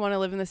one thing to want to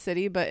live in the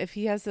city, but if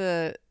he has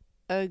a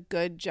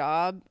good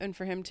job and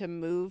for him to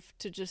move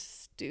to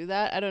just do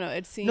that, I don't know.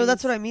 It seems. no,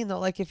 that's what I mean though.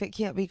 Like, if it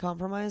can't be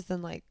compromised,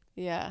 then like,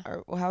 Yeah.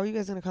 how are you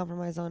guys going to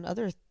compromise on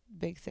other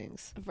big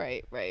things?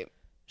 Right.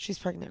 She's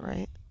pregnant,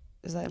 right?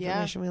 Is that Yeah.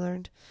 information we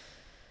learned?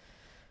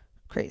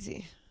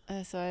 Crazy.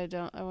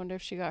 So I wonder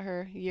if she got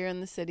her year in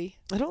the city.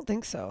 I don't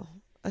think so.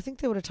 I think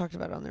they would have talked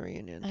about it on the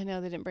reunion. I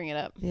know they didn't bring it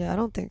up. Yeah, I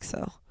don't think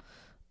so.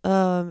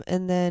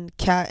 And then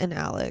Kat and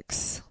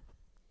Alex.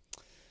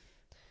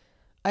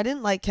 I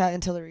didn't like Kat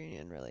until the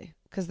reunion, really,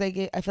 because I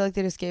feel like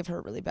they just gave her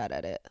a really bad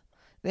edit.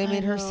 They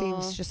made her seem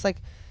know. just like,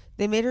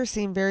 they made her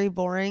seem very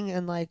boring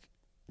and like,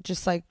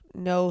 just like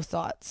no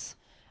thoughts.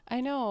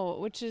 I know,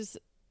 which is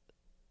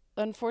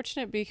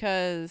unfortunate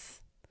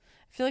because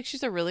I feel like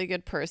she's a really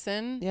good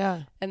person.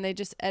 Yeah. And they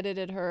just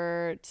edited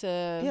her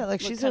to like,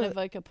 look she's kind a- of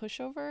like a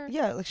pushover.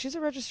 Yeah, like she's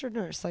a registered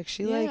nurse. Like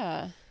she like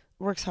Yeah.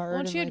 works hard. Well,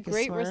 and and she had like, is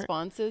great smart.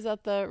 responses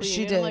at the reunion.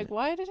 She I'm did. like,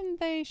 why didn't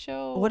they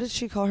show? What did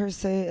she call her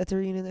say at the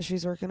reunion that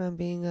she's working on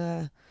being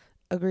a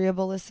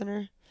agreeable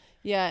listener?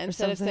 Yeah,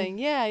 instead of something?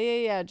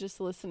 saying, yeah,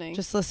 just listening.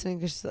 Just listening.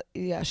 Cause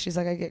she's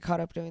like, I get caught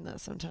up doing that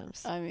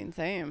sometimes. I mean,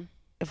 same.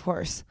 Of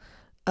course.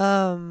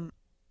 Yeah,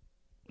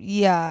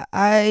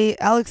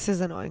 Alex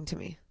is annoying to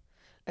me.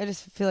 I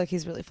just feel like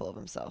he's really full of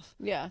himself.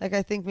 Yeah. Like,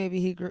 I think maybe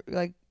he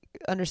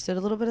understood a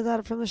little bit of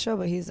that from the show,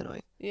 but he's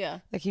annoying. Yeah.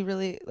 Like, he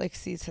really like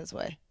sees his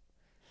way.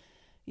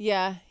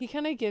 Yeah, he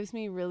kind of gives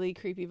me really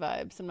creepy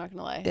vibes. I'm not going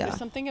to lie. Yeah. There's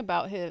something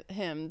about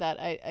him that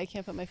I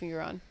can't put my finger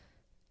on.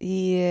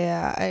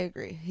 Yeah, I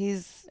agree.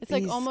 It's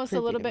like he's almost a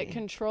creepy little to bit me.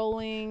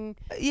 controlling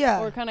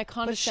Yeah. or kind of But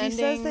condescending. she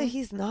says that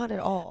he's not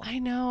at all. I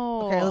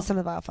know. Okay, I listened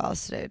to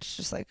Biofiles today. It's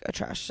just like a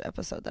trash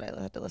episode that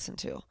I had to listen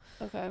to.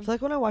 Okay. I feel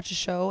like when I watch a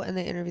show and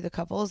they interview the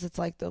couples, it's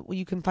like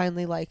you can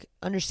finally like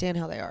understand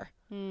how they are.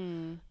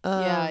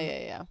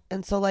 Yeah.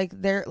 And so like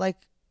they're like,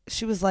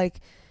 she was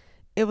like,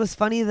 it was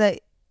funny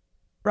that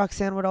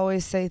Roxanne would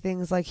always say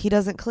things like, he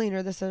doesn't clean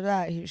or this or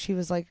that. She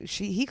was like,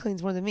 he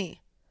cleans more than me.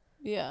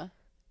 Yeah.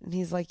 And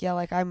he's like, yeah,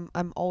 like I'm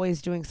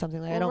always doing something.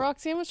 Like, I don't.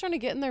 Roxanne was trying to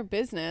get in their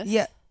business.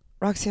 Yeah,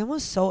 Roxanne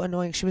was so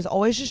annoying. She was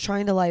always just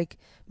trying to like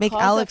make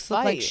Cause a Alex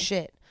look like fight.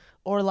 shit,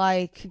 or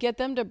like, Get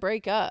them to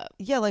break up.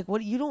 yeah, like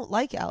what, you don't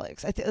like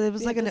Alex. It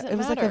was Yeah, like it doesn't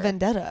like a matter.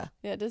 vendetta.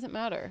 Yeah, it doesn't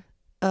matter.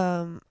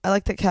 I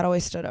like that Kat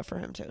always stood up for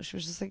him too. She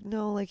was just like,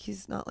 no, like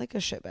he's not like a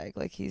shitbag.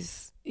 Like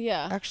he's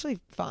Yeah. actually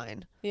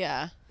fine.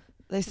 Yeah.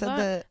 They said Not-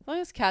 that. As long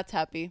as Kat's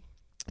happy.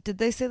 Did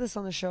they say this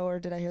on the show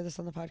or did I hear this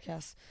on the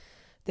podcast?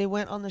 They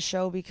went on the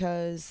show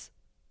because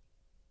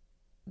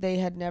they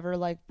had never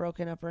like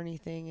broken up or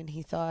anything, and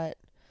he thought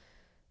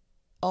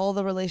all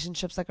the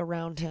relationships like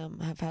around him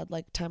have had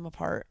like time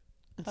apart,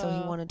 and so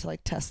he Oh. wanted to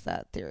like test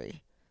that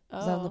theory.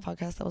 Was that on the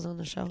podcast? That was on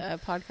the show.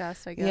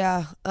 Podcast, I guess.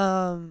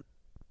 Yeah.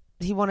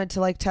 He wanted to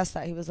like test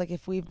that. He was like,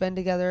 if we've been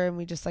together and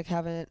we just like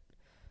haven't,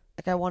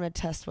 like, I want to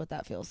test what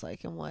that feels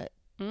like and what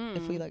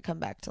if we like come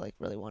back to like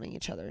really wanting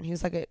each other. And he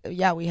was like,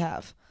 yeah, we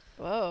have.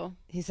 Whoa.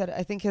 He said,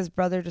 I think his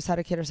brother just had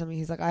a kid or something.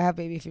 He's like, I have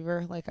baby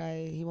fever. Like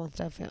he wants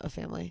to have a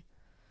family.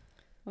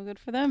 Well, good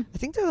for them. I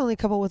think they're the only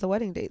couple with a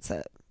wedding date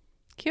set.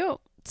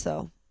 Cute.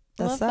 So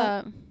Love that's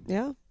that.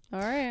 Yeah. All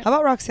right. How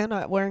about Roxanne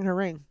not wearing her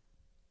ring?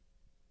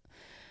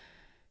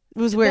 It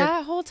was weird.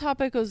 That whole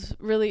topic was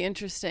really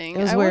interesting.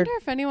 It was I weird. wonder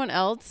if anyone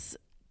else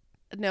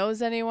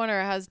knows anyone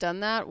or has done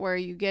that where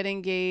you get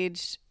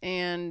engaged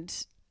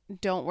and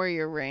don't wear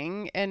your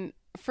ring. And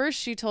first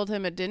she told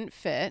him it didn't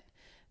fit.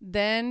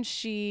 Then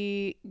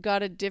she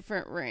got a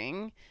different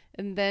ring.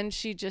 And then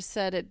she just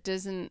said it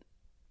doesn't.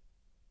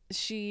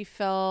 She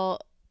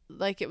felt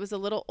like it was a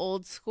little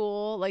old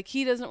school. Like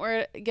he doesn't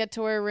get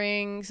to wear a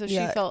ring. So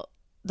Yeah. she felt.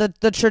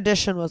 The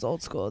tradition was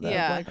old school.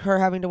 Yeah. Like her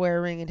having to wear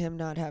a ring and him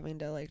not having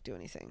to like do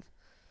anything.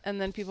 And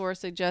then people were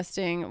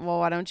suggesting, well,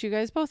 why don't you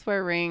guys both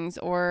wear rings?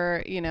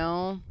 Or, I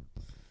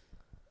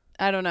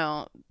don't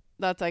know.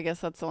 I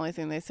guess that's the only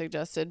thing they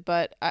suggested.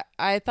 But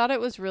I thought it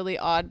was really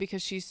odd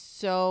because she's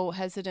so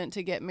hesitant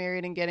to get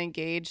married and get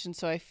engaged. And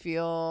so I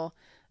feel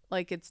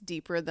like it's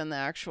deeper than the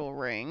actual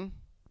ring.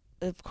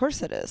 Of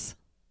course it is.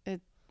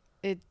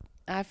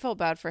 I felt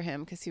bad for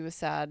him because he was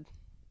sad.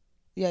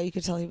 Yeah, you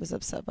could tell he was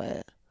upset by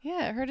it.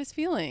 Yeah, it hurt his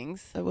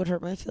feelings. It would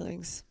hurt my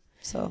feelings.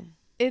 So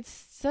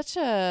It's just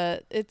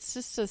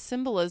a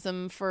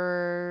symbolism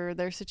for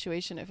their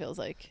situation, it feels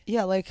like.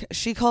 yeah, like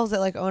she calls it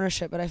like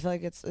ownership, but I feel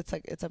like it's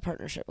like it's a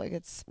partnership. Like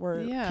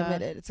we're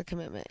committed. It's a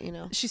commitment,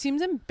 She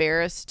seems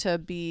embarrassed to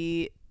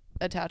be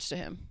attached to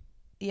him.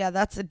 Yeah,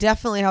 that's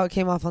definitely how it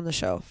came off on the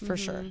show, for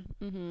sure.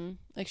 Mm-hmm.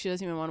 Like she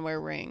doesn't even want to wear a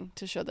ring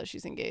to show that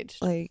she's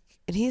engaged. Like,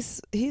 and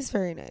he's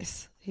very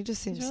nice. He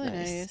just seems really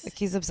nice. nice. Like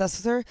he's obsessed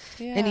with her,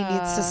 Yeah. and he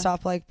needs to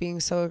stop like being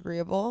so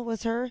agreeable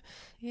with her,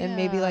 and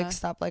maybe Yeah. like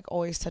stop like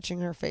always touching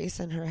her face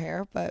and her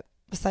hair. But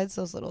besides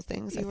those little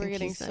things, I You were think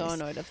getting he's so nice.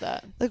 annoyed of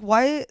that. Like,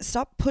 why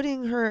stop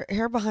putting her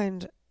hair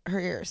behind her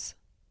ears?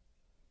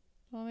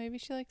 Well, maybe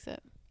she likes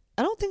it.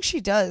 I don't think she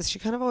does. She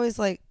kind of always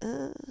like,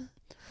 Well,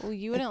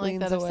 you Like, wouldn't like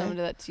that leans if away. someone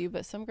did that to you,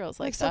 but some girls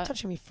like like stop that.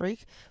 touching me,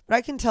 freak. But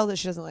I can tell that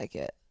she doesn't like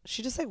it.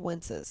 She just like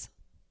winces.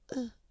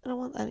 I don't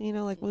want that,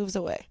 like moves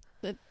away.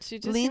 That she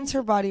just Leans seems,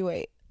 her body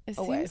weight. It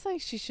away. seems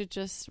like she should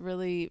just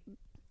really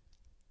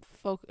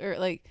or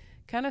like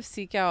kind of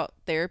seek out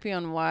therapy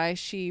on why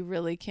she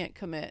really can't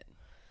commit,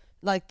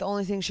 Like the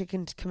only thing she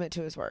can commit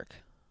to is work.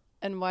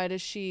 and why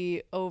does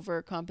she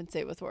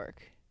overcompensate with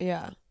work?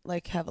 Yeah,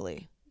 like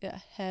heavily. Yeah,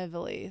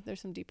 heavily.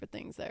 There's some deeper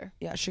things there.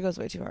 Yeah, she goes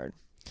way too hard.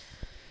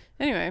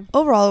 Anyway,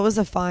 Overall, it was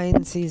a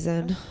fine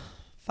season.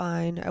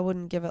 Fine. I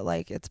wouldn't give it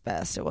like its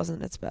best. It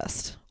wasn't its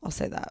best. I'll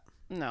say that.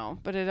 no,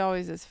 but it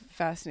always is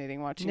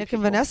fascinating watching Nick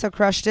people. and Vanessa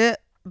crushed it.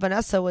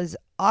 Vanessa was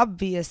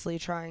obviously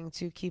trying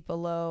to keep a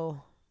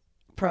low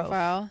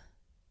profile.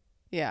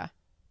 Yeah.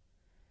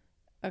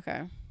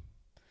 Okay.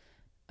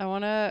 I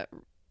want to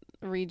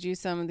read you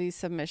some of these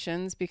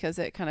submissions because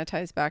it kind of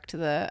ties back to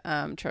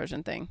the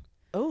Trojan thing.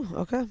 Oh,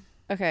 okay.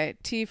 Okay,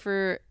 T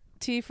for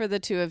the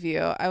two of you.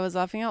 I was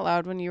laughing out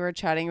loud when you were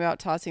chatting about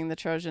tossing the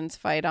Trojans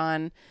fight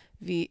on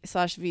V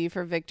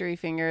for victory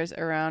fingers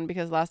around,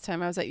 because last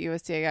time I was at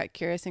USD, I got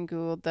curious and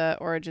Googled the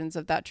origins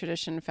of that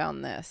tradition,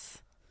 found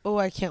this. Oh,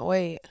 I can't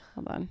wait.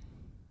 Hold on.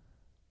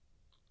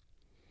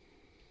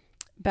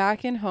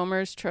 Back in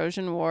Homer's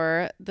Trojan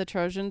War, the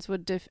Trojans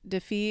would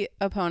defeat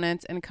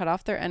opponents and cut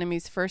off their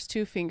enemies' first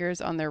two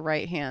fingers on their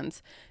right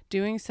hands.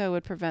 Doing so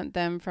would prevent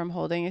them from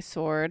holding a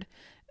sword,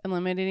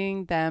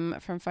 eliminating them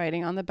from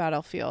fighting on the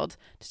battlefield.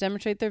 To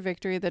demonstrate their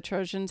victory, the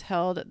Trojans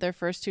held their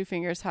first two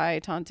fingers high,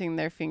 taunting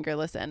their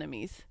fingerless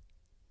enemies.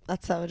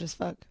 That's savage as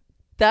fuck.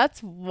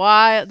 That's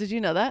wild. Did you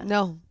know that?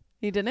 No.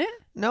 You didn't?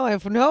 No, I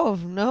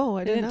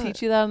They didn't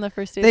teach you that on the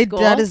first day of school?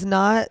 That is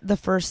not the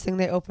first thing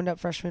they opened up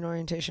freshman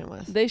orientation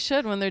with. They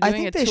should when they're I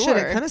doing think a they tour.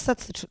 should. It kind of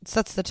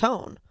sets the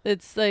tone.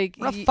 It's like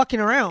We're not fucking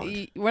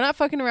around. We're not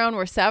fucking around.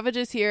 We're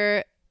savages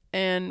here,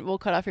 and we'll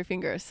cut off your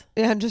fingers.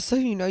 Yeah, and just so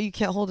you know, you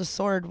can't hold a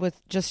sword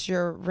with just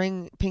your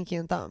ring, pinky,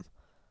 and thumb.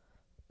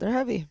 They're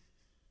heavy.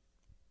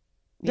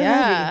 They're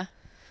Yeah. heavy.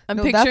 I'm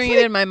No, picturing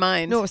that's it in my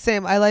mind. No,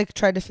 same. I like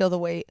tried to feel the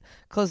weight,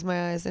 close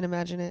my eyes, and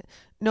imagine it.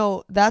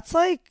 No, that's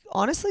like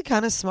honestly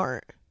kind of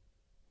smart.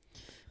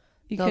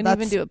 You no, couldn't even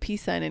that's- do a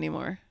peace sign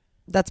anymore.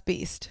 That's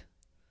beast.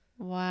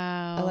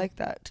 Wow. I like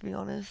that, to be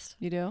honest.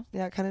 You do?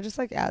 Yeah, it kind of just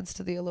like adds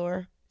to the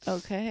allure.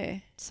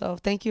 Okay. So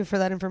thank you for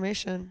that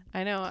information.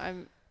 I know.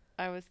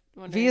 I was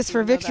wondering. V if is you for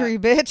would know victory,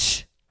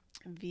 bitch.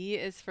 that. V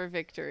is for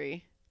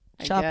victory.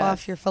 I Chop off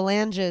guess. your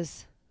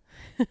phalanges.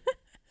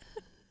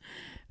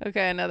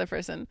 Okay, another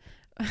person.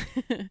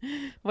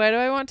 Why do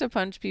I want to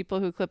punch people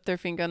who clip their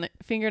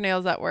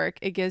fingernails at work?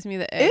 It gives me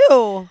the ick.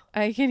 Ew.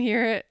 I can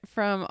hear it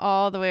from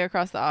all the way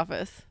across the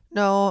office.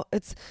 No,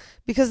 it's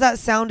because that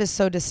sound is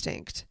so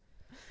distinct.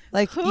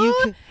 Like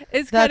Who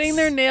is cutting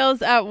their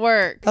nails at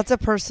work? that's a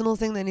personal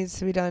thing that needs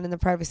to be done in the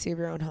privacy of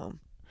your own home.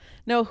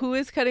 No, who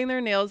is cutting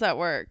their nails at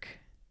work?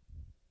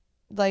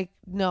 Like,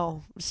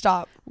 no,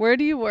 stop. Where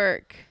do you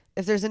work?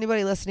 If there's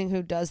anybody listening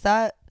who does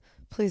that,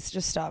 please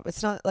just stop.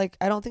 It's not like,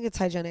 I don't think it's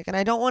hygienic. And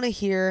I don't want to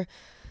hear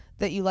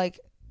that you like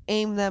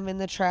aim them in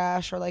the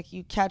trash or like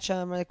you catch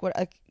them or like what.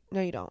 Like,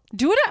 no, you don't.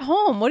 Do it at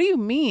home. What do you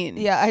mean?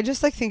 Yeah, I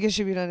just like think it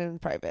should be done in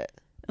private.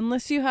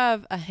 Unless you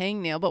have a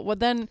hangnail. But what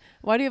then?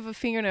 Why do you have a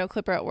fingernail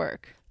clipper at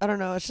work? I don't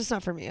know. It's just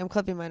not for me. I'm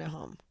clipping mine at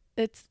home.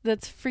 That's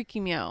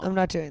freaking me out. I'm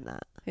not doing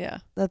that. Yeah.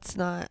 That's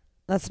not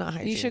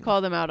hygiene. You should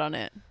call them out on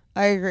it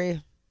I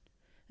agree.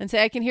 and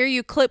say, I can hear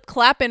you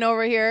clapping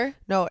over here.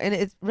 No, and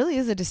it really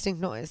is a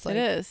distinct noise. Like, it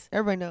is.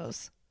 everybody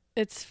knows.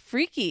 It's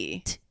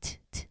freaky.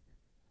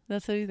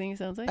 That's what you think it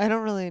sounds like? I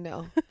don't really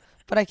know,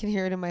 but I can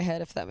hear it in my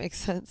head if that makes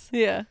sense.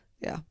 Yeah.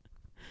 Yeah.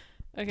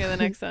 Okay, the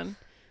next one.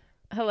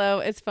 Hello,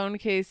 it's Phone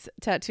Case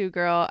Tattoo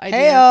Girl. I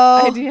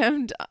Heyo.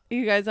 DM'd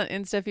you guys on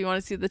Insta if you want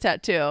to see the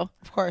tattoo.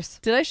 Of course.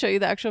 Did I show you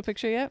the actual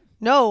picture yet?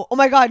 No. Oh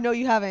my God. No,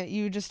 you haven't.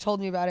 You just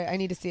told me about it. I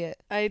need to see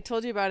it. I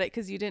told you about it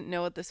because you didn't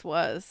know what this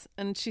was.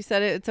 And she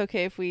said it's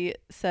okay if we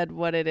said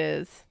what it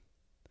is.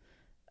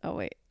 Oh,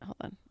 wait. Hold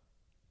on.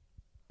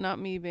 Not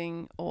me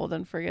being old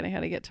and forgetting how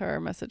to get to our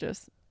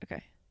messages.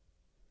 Okay.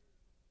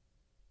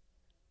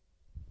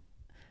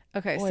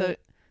 Okay, so Wait,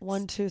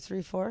 1, 2,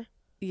 3, 4.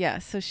 yeah,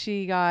 so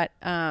she got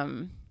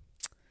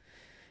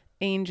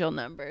angel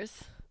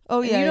numbers.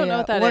 Oh And yeah. you don't know yeah.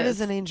 what that What is.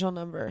 is an angel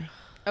number?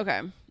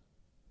 Okay.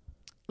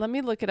 Let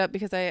me look it up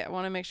because I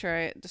want to make sure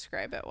I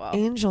describe it well.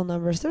 Angel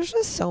numbers. There's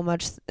just so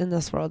much in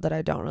this world that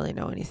I don't really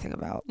know anything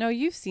about. No,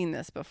 you've seen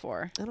this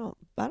before. I don't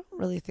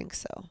really think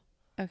so.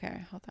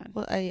 Okay, hold on.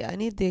 Well, I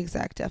need the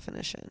exact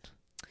definition.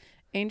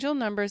 Angel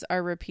numbers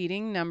are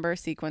repeating number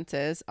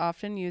sequences,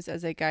 often used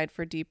as a guide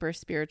for deeper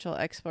spiritual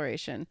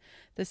exploration.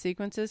 The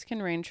sequences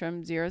can range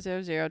from 000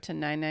 to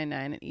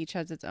 999, and each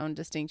has its own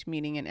distinct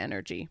meaning and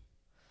energy.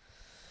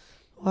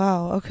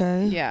 Wow.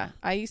 Okay. Yeah.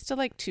 I used to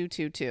like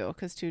 222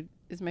 because 2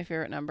 is my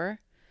favorite number,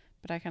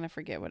 but I kind of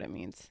forget what it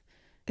means.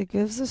 It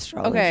gives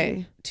astrology.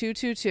 Okay.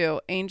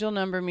 222, angel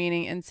number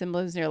meaning and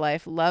symbols in your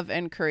life, love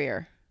and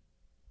career.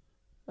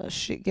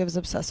 She gives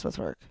obsessed with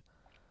work.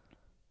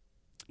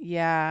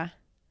 Yeah.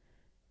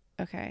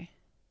 Okay.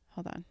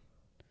 Hold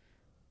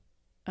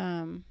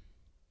on.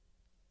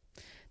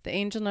 The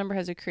angel number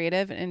has a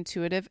creative and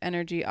intuitive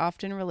energy,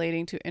 often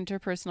relating to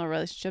interpersonal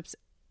relationships,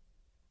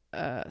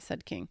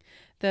 said King.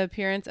 The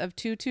appearance of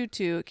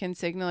 222 can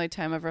signal a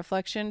time of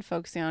reflection,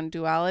 focusing on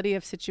duality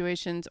of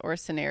situations or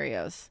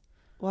scenarios.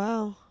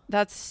 Wow.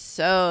 That's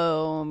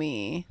so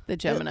me, the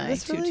Gemini.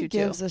 This really 222.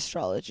 gives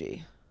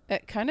astrology.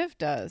 It kind of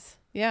does.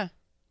 Yeah.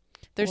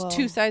 There's Well,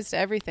 2 sides to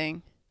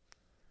everything.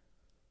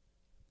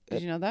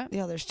 Did you know that?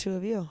 Yeah, there's 2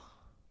 of you.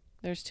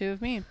 There's 2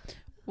 of me.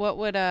 What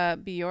would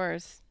be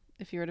yours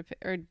if you were to pick,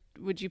 or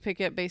would you pick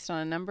it based on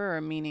a number or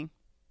a meaning?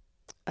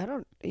 I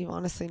don't even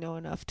honestly know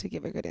enough to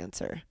give a good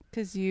answer.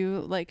 Because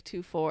you like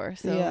 2-4,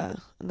 so Yeah,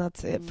 and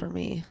that's it for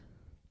me.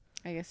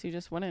 I guess you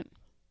just wouldn't.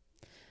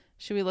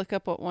 Should we look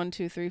up what 1,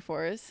 2, 3,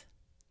 4 is?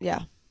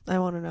 Yeah, I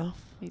want to know.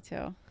 Me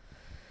too.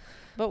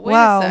 But wait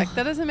Wow. a sec,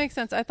 that doesn't make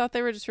sense. I thought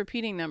they were just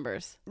repeating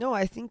numbers. No,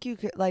 I think you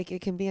could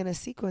it can be in a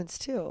sequence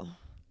too.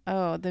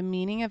 Oh, the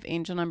meaning of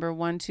angel number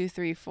 1, 2,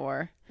 3,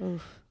 4.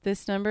 Oof.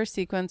 This number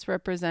sequence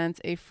represents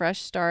a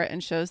fresh start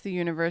and shows the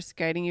universe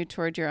guiding you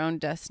toward your own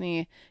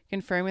destiny,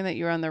 confirming that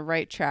you're on the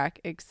right track.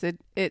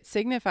 It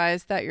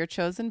signifies that your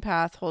chosen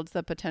path holds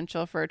the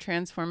potential for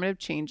transformative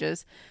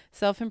changes,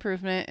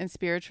 self-improvement, and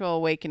spiritual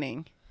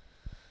awakening.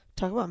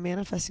 Talk about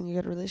manifesting a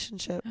good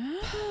relationship.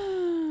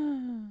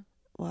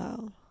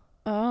 Wow.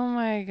 Oh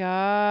my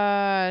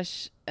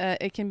gosh.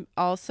 It can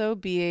also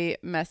be a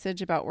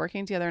message about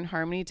working together in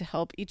harmony to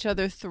help each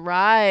other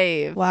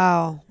thrive.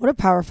 Wow. What a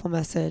powerful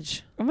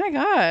message. Oh my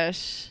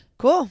gosh.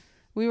 Cool.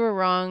 We were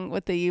wrong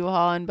with the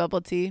U-Haul and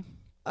bubble tea.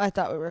 I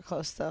thought we were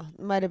close though.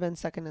 Might have been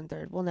second and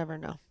third. We'll never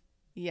know.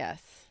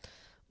 Yes.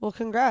 Well,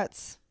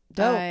 congrats.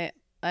 Dope.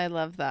 I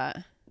love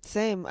that.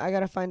 Same. I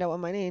got to find out what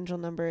my angel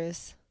number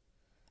is.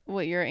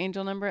 What, your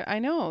angel number? I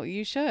know,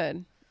 you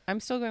should.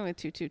 I'm still going with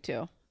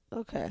 222.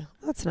 Okay.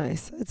 That's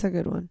nice. It's a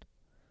good one.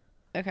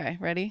 Okay,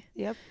 ready?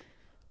 Yep.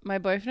 My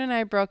boyfriend and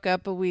I broke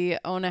up, but we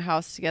own a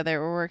house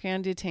together. We're working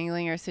on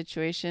detangling our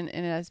situation,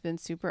 and it has been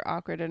super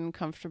awkward and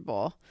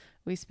uncomfortable.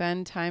 We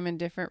spend time in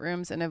different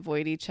rooms and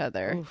avoid each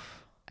other.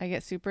 Oof. I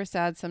get super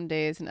sad some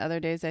days, and other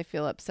days I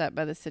feel upset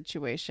by the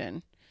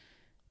situation.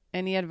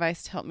 Any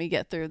advice to help me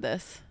get through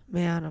this?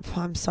 Man,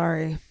 I'm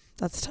sorry.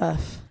 That's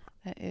tough.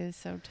 That is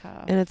so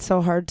tough. And it's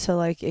so hard to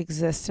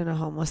exist in a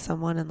home with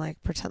someone and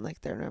pretend like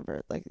they're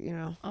never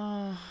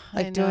Oh,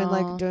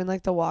 doing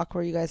the walk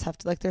where you guys have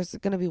to there's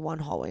gonna be one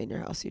hallway in your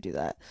house. You do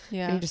that.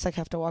 Yeah. And you just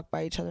have to walk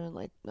by each other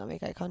and not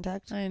make eye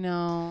contact. I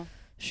know.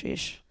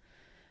 Sheesh.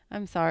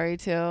 I'm sorry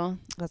too.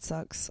 That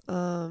sucks.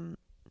 Do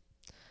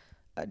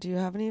you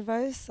have any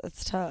advice?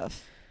 That's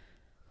tough.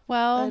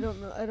 Well, I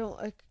don't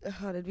know.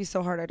 It'd be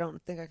so hard. I don't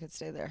think I could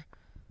stay there.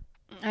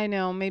 I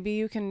know. Maybe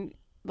you can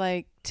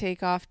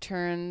take off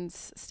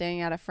turns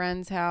staying at a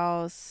friend's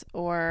house,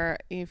 or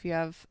if you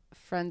have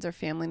friends or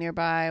family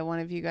nearby, one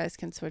of you guys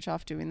can switch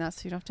off doing that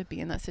so you don't have to be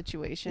in that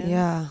situation.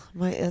 Yeah,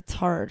 it's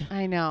hard.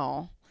 I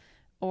know.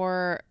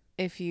 Or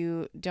if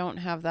you don't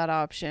have that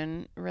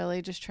option,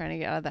 really just trying to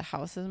get out of the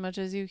house as much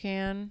as you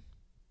can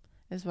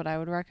is what I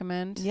would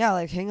recommend.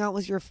 Yeah, hang out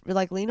with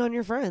lean on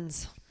your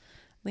friends.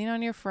 Lean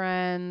on your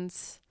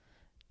friends.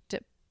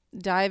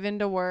 Dive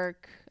into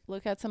work.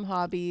 Look at some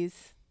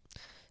hobbies.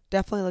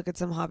 Definitely look at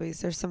some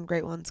hobbies. There's some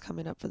great ones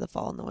coming up for the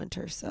fall and the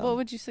winter. So What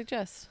would you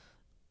suggest?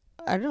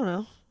 I don't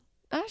know.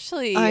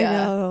 Ashley. I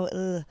know.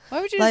 Ugh.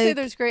 Why would you say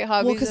there's great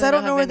hobbies? Well, because I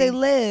don't know where they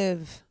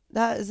live.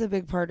 That is a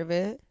big part of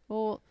it.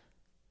 Well,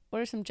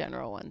 what are some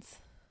general ones?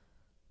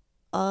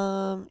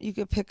 You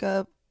could pick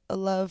up a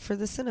love for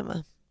the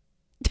cinema.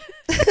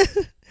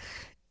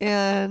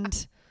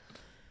 And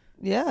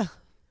yeah.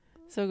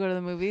 So go to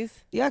the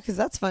movies? Yeah, because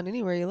that's fun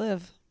anywhere you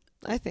live,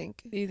 I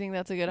think. Do you think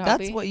that's a good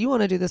hobby? That's what you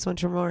want to do this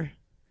winter more.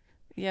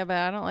 Yeah, but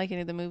I don't like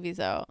any of the movies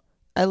out.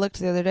 I looked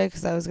the other day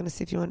because I was going to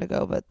see if you wanted to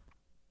go, but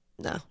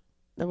no,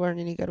 there weren't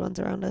any good ones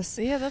around us.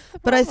 Yeah, that's the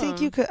problem. But I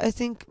think you could. I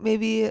think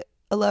maybe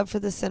a love for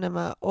the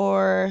cinema,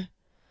 or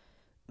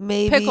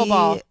maybe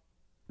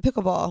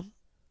Pickleball.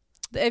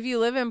 If you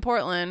live in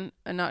Portland,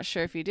 I'm not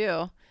sure if you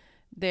do,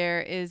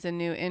 there is a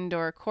new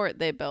indoor court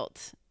they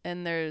built,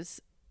 and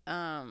there's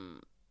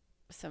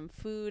some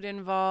food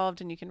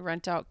involved, and you can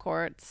rent out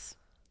courts.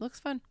 Looks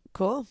fun.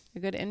 Cool. A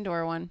good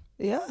indoor one.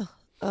 Yeah.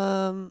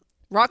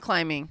 Rock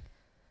climbing.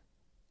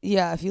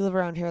 Yeah, if you live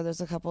around here, there's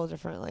a couple of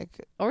different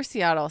Or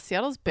Seattle.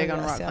 Seattle's big on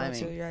rock Seattle climbing.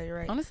 too. Yeah, you're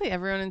right. Honestly,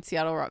 everyone in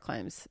Seattle rock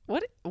climbs.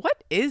 What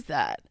is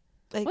that?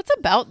 Like- What's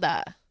about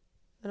that?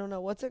 I don't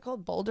know. What's it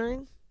called?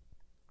 Bouldering?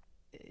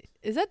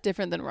 Is that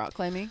different than rock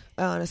climbing?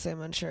 Honestly,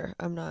 I'm unsure.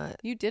 I'm not.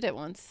 You did it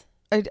once.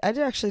 I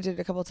actually did it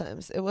a couple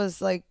times. It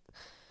was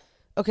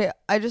okay,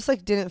 I just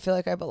didn't feel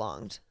like I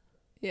belonged.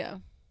 Yeah.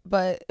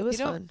 But it was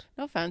You don't- fun.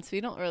 No offense,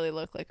 you don't really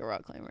look like a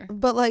rock climber.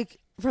 But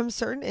from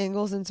certain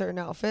angles and certain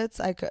outfits,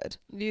 I could.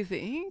 Do you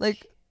think?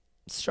 Like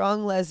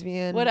strong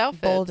lesbian, What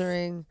outfits?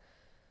 bouldering,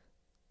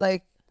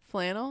 like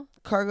flannel?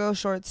 cargo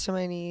shorts to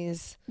my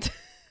knees.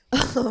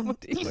 What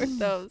do you wear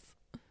those?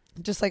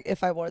 Just like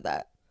if I wore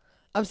that.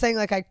 I'm saying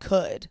like I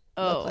could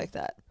Oh. look like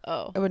that.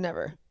 Oh. I would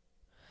never.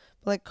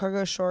 But like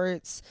cargo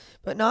shorts,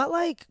 but not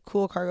like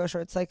cool cargo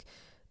shorts, like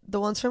the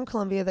ones from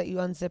Columbia that you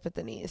unzip at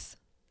the knees.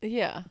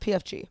 Yeah.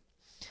 PFG.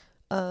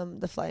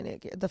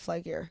 The fly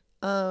gear.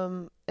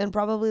 And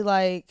probably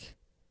like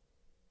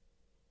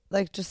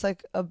just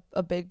like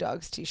a Big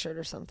Dogs t-shirt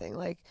or something.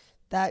 Like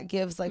that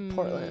gives like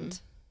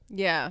Portland.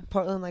 Yeah.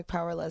 Portland like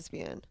power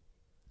lesbian.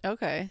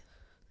 Okay.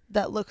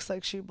 That looks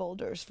like she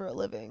boulders for a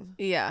living.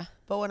 Yeah.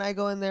 But when I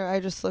go in there, I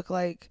just look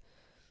like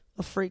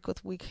a freak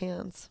with weak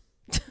hands.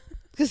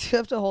 Because you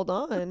have to hold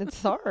on.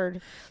 It's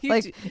hard.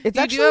 It's you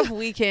actually do have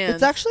weak hands.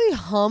 It's actually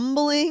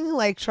humbling,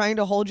 like trying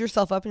to hold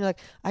yourself up, and you're like,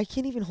 I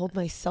can't even hold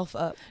myself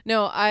up.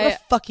 No, What a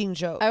fucking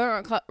joke. I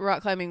went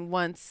rock climbing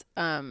once,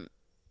 a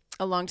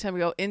long time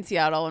ago in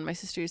Seattle when my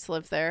sister used to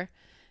live there,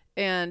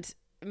 and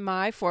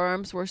my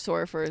forearms were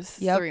sore for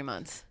 3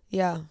 months.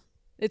 Yeah,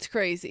 it's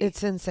crazy.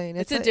 It's insane.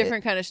 It's a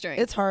different kind of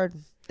strength. It's hard.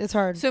 It's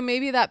hard. So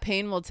maybe that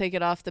pain will take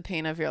it off the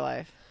pain of your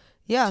life.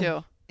 Yeah.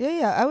 Too.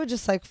 Yeah. I would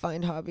just like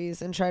find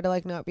hobbies and try to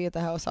like not be at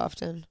the house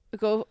often.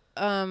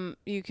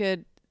 You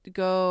could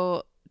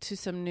go to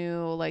some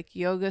new like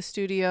yoga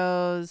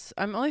studios.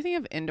 I'm only thinking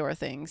of indoor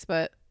things,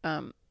 but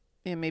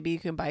maybe you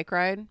can bike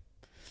ride.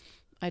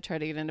 I tried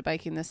to get into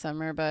biking this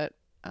summer, but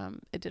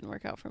it didn't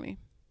work out for me.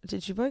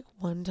 Did you bike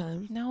one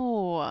time?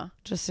 No.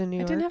 Just in New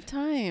York? I didn't have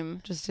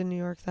time. Just in New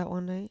York that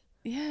one night?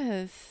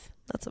 Yes.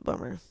 That's a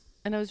bummer.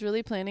 And I was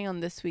really planning on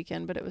this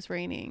weekend, but it was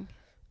raining.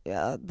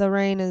 Yeah, the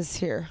rain is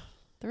here.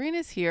 The rain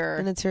is here.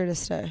 And it's here to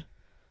stay.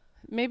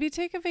 Maybe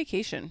take a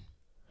vacation.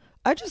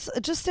 I just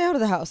stay out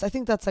of the house. I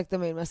think that's like the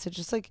main message.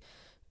 Just like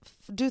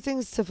do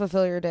things to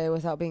fulfill your day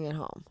without being at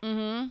home.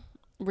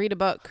 Mm-hmm. Read a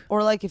book.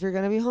 Or like if you're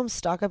going to be home,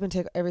 stock up and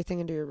take everything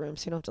into your room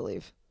so you don't have to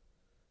leave.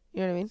 You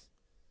know what I mean?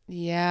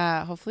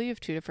 Yeah. Hopefully you have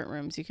 2 different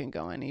rooms you can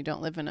go in. You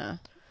don't live in a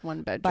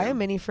 1 bedroom. Buy a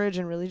mini fridge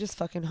and really just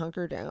fucking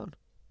hunker down.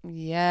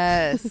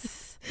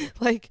 Yes.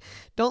 Like,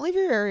 don't leave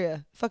your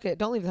area. Fuck it.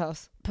 Don't leave the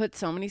house. Put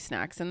so many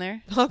snacks in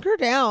there. Hunker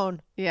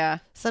down. Yeah.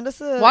 Send us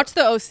a... Watch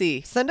the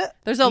OC. Send it.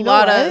 There's a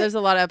lot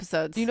of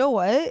episodes. You know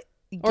what?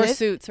 Or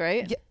Suits,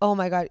 right? Oh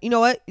my God. You know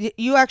what?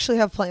 You actually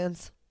have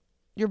plans.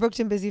 You're booked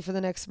and busy for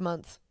the next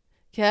month.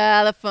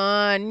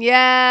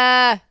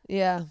 California.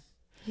 Yeah.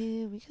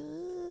 Here we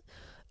go.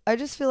 I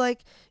just feel like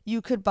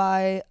you could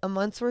buy a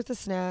month's worth of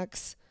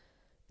snacks,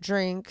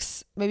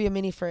 drinks, maybe a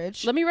mini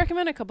fridge. Let me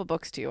recommend a couple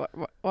books to you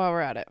while we're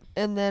at it.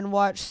 And then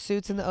watch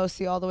Suits and the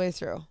OC all the way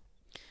through.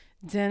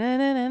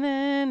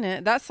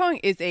 That song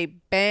is a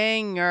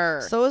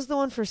banger. So is the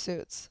one for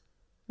Suits.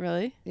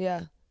 Really?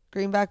 Yeah.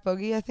 Greenback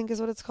Boogie, I think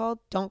is what it's called.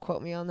 Don't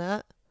quote me on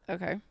that.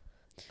 Okay.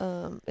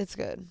 It's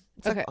good.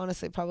 It's okay. like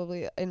honestly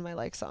probably in my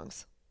like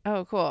songs.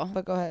 Oh, cool.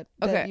 But go ahead.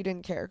 Okay. You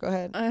didn't care. Go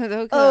ahead.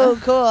 Okay. Oh,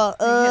 cool.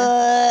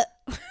 I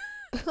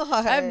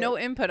have no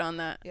input on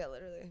that. Yeah,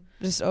 literally.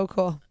 Just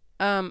cool.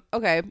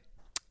 Okay.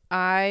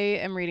 I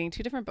am reading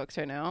 2 different books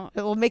right now.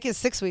 It will make it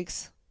 6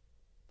 weeks.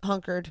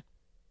 Hunkered.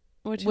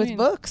 What do you with mean?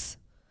 Books.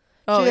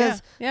 Oh,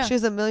 she yeah. She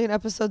has 1 million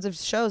episodes of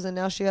shows, and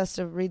now she has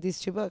to read these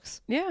 2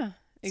 books. Yeah,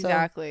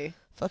 exactly. So,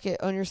 fuck it.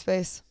 Own your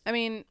space. I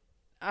mean,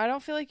 I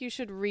don't feel like you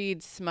should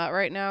read smut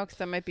right now because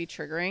that might be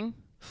triggering,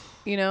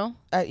 you know?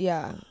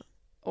 Yeah.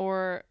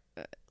 Or,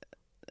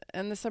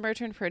 and The Summer I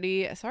Turned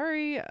Pretty.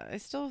 Sorry, I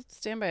still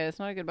stand by it. It's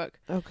not a good book.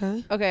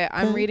 Okay,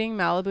 I'm reading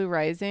Malibu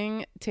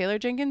Rising. Taylor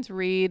Jenkins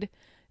Reid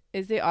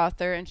is the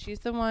author, and she's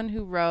the one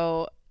who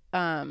wrote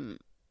The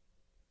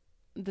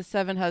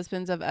 7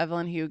 Husbands of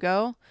Evelyn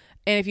Hugo.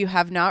 And if you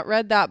have not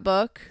read that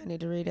book, I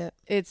need to read it.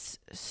 It's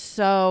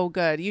so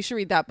good. You should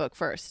read that book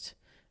first.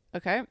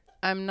 Okay?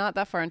 I'm not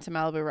that far into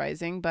Malibu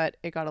Rising, but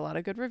it got a lot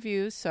of good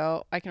reviews,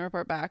 so I can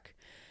report back.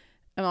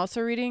 I'm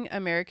also reading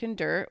American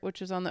Dirt,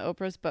 which is on the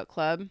Oprah's Book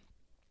Club.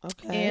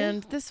 Okay.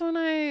 And this one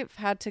I've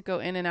had to go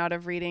in and out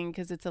of reading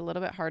because it's a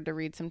little bit hard to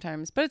read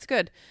sometimes, but it's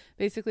good.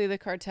 Basically, the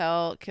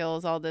cartel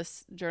kills all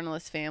this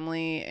journalist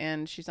family,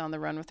 and she's on the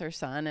run with her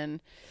son,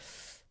 and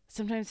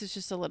sometimes it's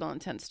just a little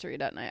intense to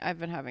read at night. I've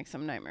been having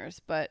some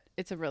nightmares, but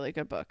it's a really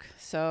good book.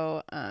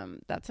 So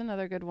that's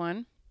another good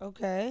one.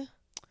 Okay.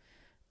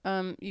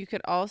 You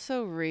could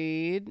also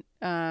read.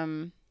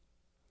 Hold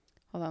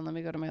on, let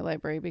me go to my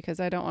library because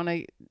I don't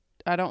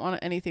want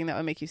anything that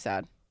would make you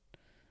sad.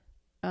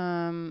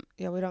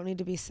 Yeah, we don't need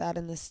to be sad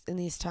in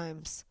these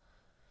times.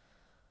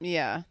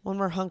 Yeah. When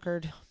we're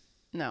hunkered.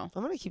 No.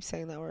 I'm gonna keep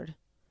saying that word.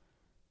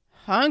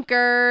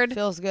 Hunkered.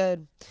 Feels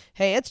good.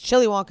 Hey, it's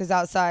Chili Wonkas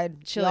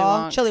outside. Chili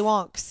y'all. Wonks. Chili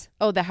Wonks.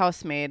 Oh, The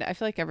Housemaid. I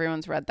feel like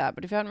everyone's read that,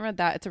 but if you haven't read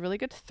that, it's a really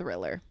good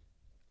thriller.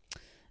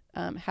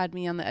 Had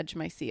me on the edge of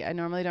my seat. I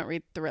normally don't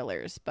read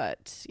thrillers,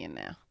 but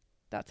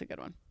that's a good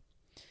one.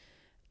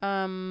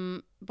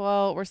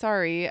 Well, we're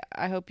sorry.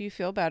 I hope you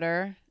feel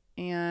better,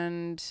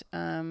 and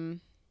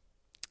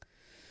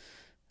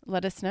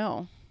let us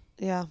know.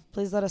 Yeah.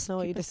 Please let us know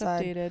what you Keep us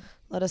decide. updated.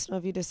 Let us know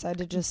if you decide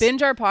to just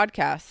Binge our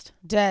podcast.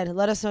 dead.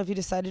 Let us know if you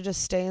decide to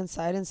just stay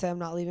inside and say I'm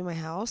not leaving my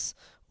house,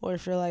 or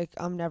if you're like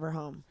I'm never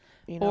home.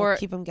 You know, Or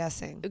keep them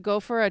guessing. Go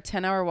for a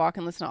 10-hour walk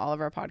and listen to all of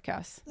our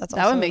podcasts. That's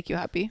that also, would make you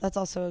happy. That's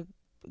also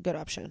a good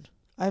option.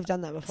 I've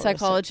done that before.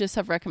 Psychologists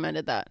have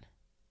recommended that.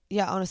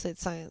 Yeah, honestly,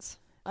 it's science.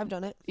 I've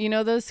done it. You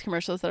know those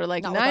commercials that are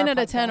like Not with 9 our out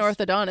of 10 podcast.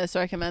 orthodontists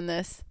recommend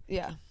this.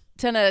 Yeah.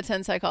 10 out of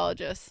 10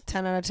 psychologists.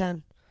 10 out of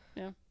 10.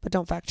 Yeah. But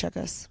don't fact check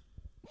us.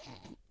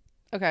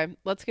 Okay,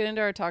 let's get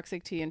into our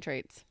toxic tea and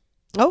traits.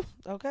 Oh,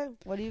 okay.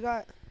 What do you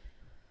got?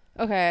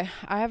 Okay,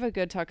 I have a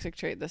good toxic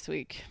trait this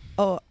week.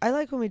 Oh, I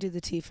like when we do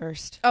the tea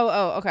first.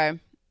 Oh, okay.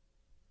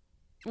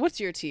 What's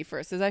your tea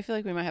first? Because I feel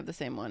like we might have the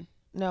same one.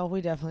 No,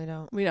 we definitely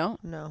don't. We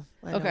don't? No,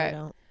 I know Okay. we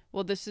don't.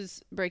 Well, this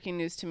is breaking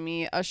news to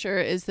me. Usher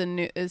is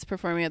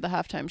performing at the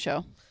halftime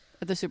show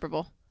at the Super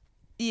Bowl.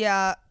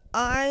 Yeah,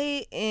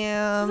 I This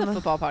am. is a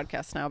football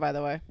podcast now, by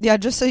the way. Yeah,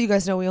 just so you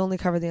guys know, we only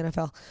cover the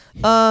NFL.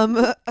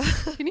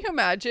 Can you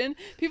imagine?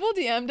 People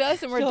DM'd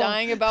us and we're No.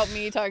 dying about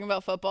me talking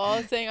about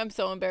football, saying I'm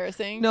so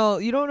embarrassing. No,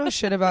 you don't know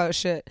shit about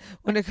shit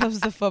when it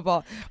comes to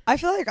football. I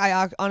feel like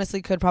I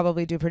honestly could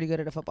probably do pretty good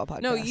at a football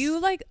podcast. No, you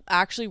like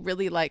actually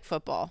really like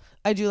football.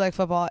 I do like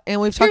football, and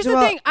we've Here's talked the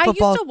about thing. I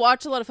football. used to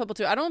watch a lot of football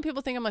too. I don't want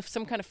people to think I'm like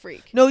some kind of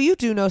freak. No, you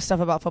do know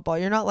stuff about football.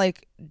 You're not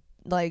like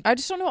I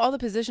just don't know all the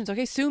positions.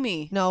 Okay, sue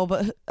me. no,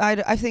 but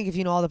I think if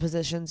you know all the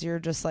positions, you're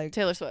just like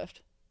Taylor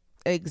Swift.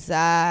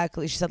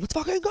 exactly. She said, "Let's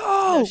fucking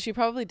go." No, she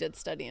probably did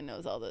study and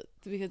knows all the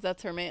because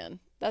that's her man.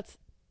 That's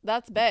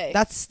bae.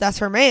 That's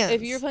her man.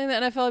 If you're playing the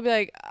NFL, I'd be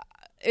like,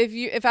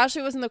 if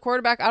Ashley wasn't the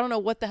quarterback, I don't know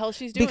what the hell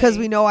she's doing. because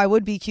we know I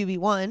would be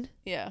QB1.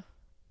 Yeah.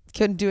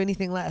 Couldn't do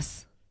anything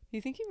less.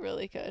 You think you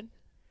really could?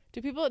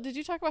 Did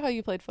you talk about how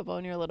you played football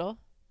when you were little?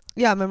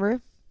 Yeah,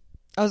 remember?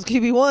 I was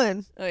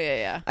QB1. Oh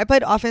yeah. I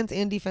played offense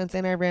and defense,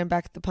 and I ran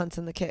back the punts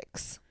and the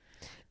kicks.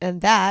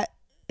 And that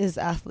is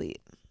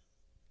athlete.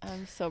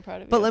 I'm so proud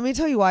of you. But let me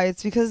tell you why.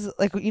 It's because,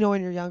 like, you know,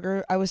 when you're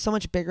younger, I was so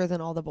much bigger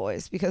than all the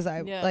boys because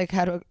I like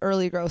had an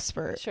early growth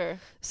spurt. Sure.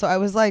 So I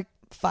was like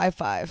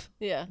 5'5",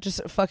 Yeah.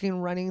 just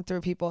fucking running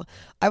through people.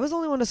 I was the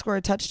only one to score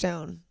a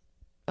touchdown.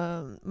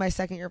 My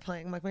second year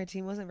playing, like my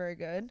team wasn't very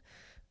good.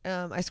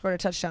 I scored a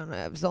touchdown.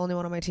 I was the only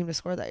one on my team to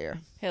score that year.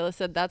 Hayla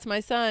said, "That's my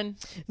son."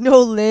 No,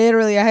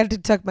 literally, I had to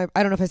tuck my.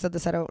 I don't know if I said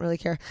this. I don't really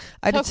care.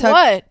 I had Tuck to tuck.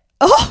 what?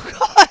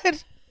 Oh God,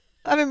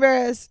 I'm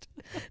embarrassed.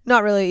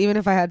 Not really, even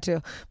if I had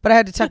to, but I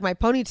had to tuck my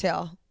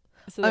ponytail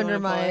So they under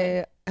wouldn't pull it.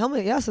 my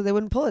helmet. Yeah, so they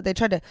wouldn't pull it. They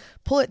tried to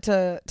pull it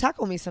to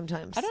tackle me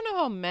sometimes. I don't know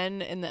how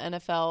men in the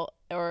NFL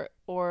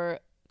or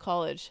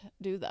college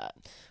do that.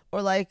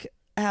 Or like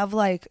have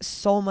like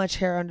so much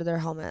hair under their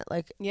helmet.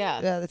 Like Yeah.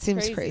 yeah, that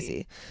seems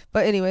crazy.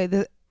 But anyway,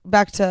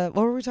 back to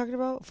what were we talking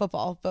about?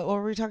 Football. But what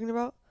were we talking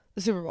about?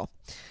 The Super Bowl.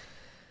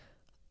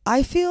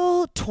 I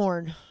feel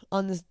torn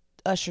on this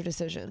Usher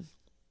decision.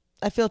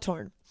 I feel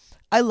torn.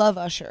 I love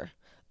Usher.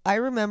 I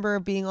remember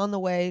being on the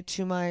way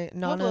to my I hope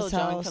Nana's Lil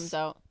Jon house. comes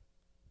out.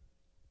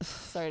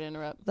 Sorry to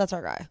interrupt. That's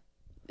our guy.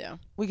 Yeah.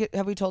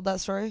 Have we told that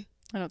story?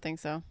 I don't think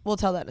so. We'll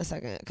tell that in a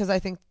second because I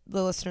think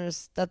the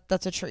listeners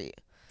that's a treat.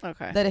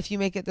 Okay. That if you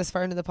make it this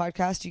far into the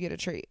podcast, you get a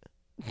treat.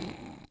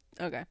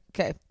 Okay.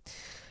 Okay.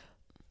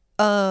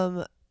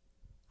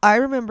 I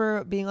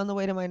remember being on the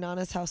way to my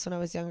Nana's house when I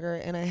was younger,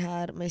 and I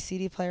had my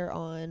CD player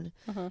on,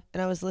 and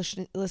I was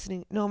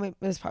listening. No, it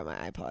was probably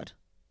my iPod. It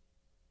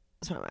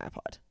was probably my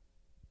iPod.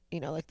 You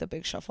know, like the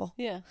Big Shuffle.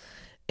 Yeah.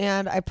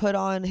 And I put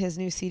on his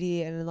new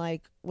CD, and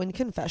like when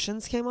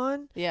Confessions came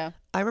on, Yeah.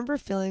 I remember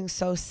feeling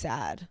so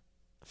sad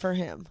for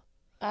him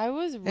I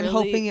was really and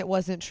hoping it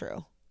wasn't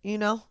true. You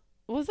know,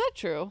 Was that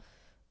true?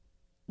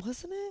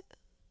 wasn't it?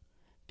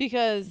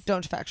 Because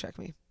Don't fact check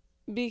me.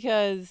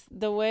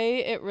 the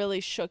way it really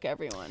shook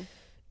everyone.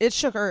 It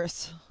shook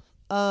Earth.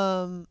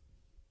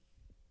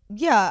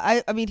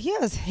 Yeah, I mean he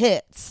has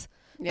hits.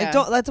 Yeah.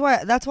 Like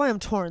that's why I'm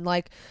torn.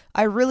 Like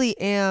I really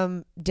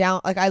am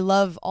down. Like I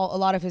love a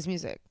lot of his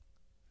music.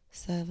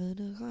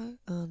 7 o'clock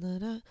on the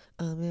dot,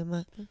 I'm in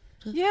my.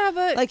 Yeah,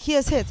 but Like he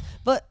has hits,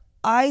 but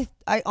I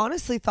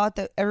honestly thought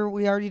that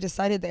we already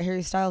decided that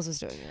Harry Styles was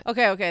doing it.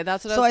 okay,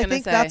 that's what So I was I gonna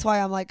think say. that's why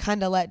I'm like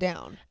kind of let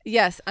down.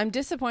 Yes, I'm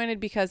disappointed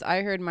because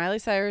I heard Miley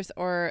Cyrus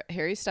or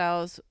Harry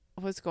Styles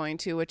was going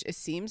to, which it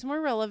seems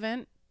more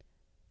relevant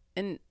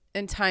and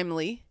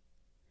timely.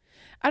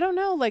 I don't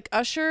know, like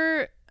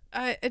Usher,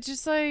 it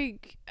just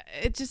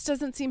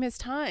doesn't seem his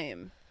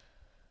time.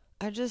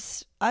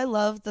 I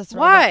love the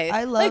throwback. Why?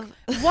 I love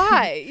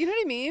Why? You know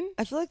what I mean?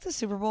 I feel like the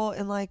Super Bowl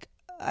and like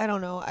I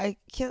don't know. I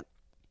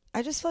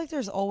just feel like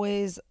there's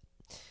always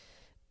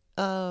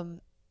a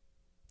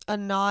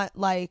not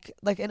like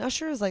and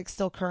Usher is like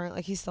still current.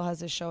 Like he still has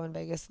his show in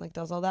Vegas and like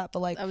does all that. But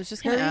like I was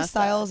just gonna Harry ask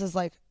Styles is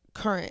like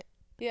current.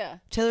 Yeah.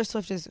 Taylor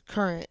Swift is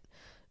current.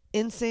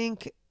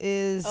 NSYNC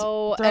is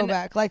Oh, and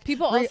throwback. Like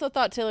people also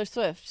thought Taylor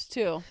Swift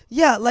too.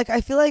 yeah, like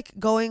I feel like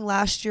going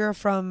last year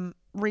from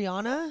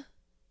Rihanna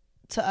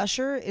to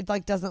Usher, it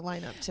like doesn't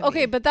line up to me.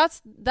 Okay, but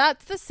that's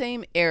the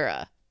same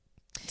era.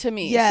 to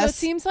me. Yes. So it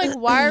seems like,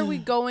 why are we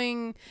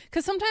going?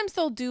 Because sometimes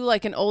they'll do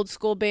like an old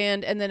school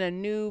band and then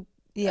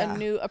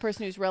a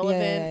person who's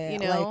relevant.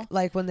 You know,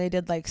 like when they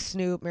did like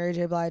Snoop, Mary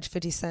J. Blige,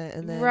 50 Cent,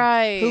 and then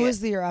right. Who was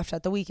the year after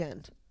that? The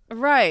Weeknd.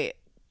 Right.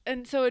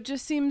 And so it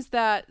just seems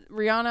that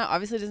Rihanna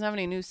obviously doesn't have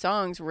any new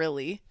songs,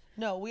 really.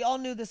 No, we all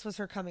knew this was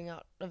her coming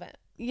out event.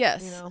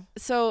 Yes. You know?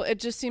 So it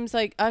just seems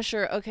like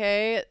Usher,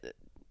 okay,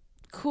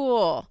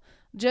 cool.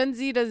 Gen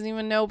Z doesn't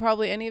even know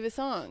probably any of his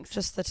songs.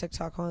 Just the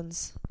TikTok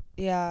ones.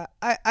 Yeah.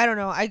 I don't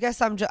know. I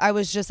guess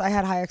I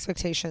had high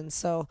expectations.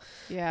 So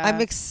yeah. I'm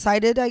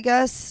excited, I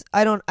guess.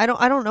 I don't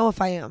know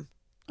if I am.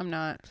 I'm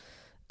not.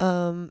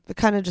 It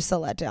kind of just a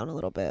letdown a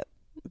little bit.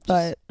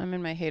 But I'm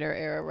in my hater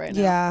era right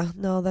now. Yeah,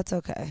 no, that's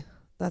okay.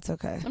 That's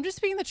okay. I'm just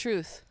speaking the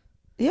truth.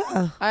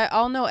 Yeah.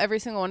 I'll know every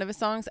single one of his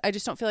songs. I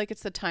just don't feel like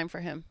it's the time for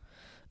him.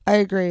 I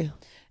agree.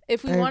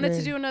 If we wanted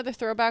to do another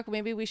throwback,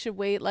 maybe we should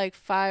wait like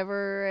 5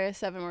 or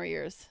 7 more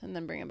years and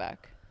then bring it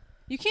back.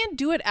 You can't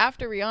do it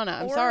after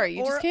Rihanna. I'm sorry.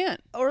 You just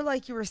can't. Or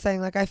like you were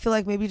saying, like I feel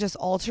like maybe just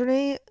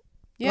alternate.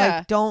 Yeah.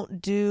 Like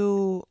don't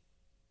do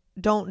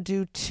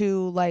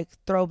 2 like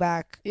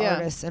throwback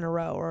artists in a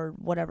row or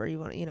whatever you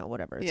want,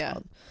 whatever it's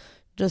called.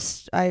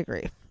 Just I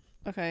agree.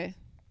 Okay.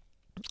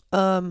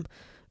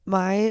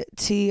 My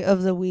tea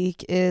of the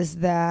week is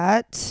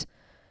that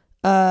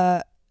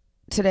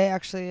today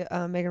actually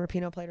Megan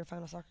Rapinoe played her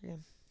final soccer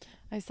game.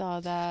 I saw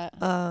that.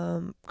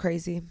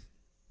 Crazy.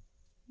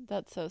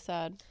 That's so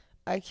sad.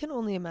 I can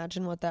only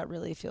imagine what that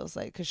really feels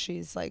like because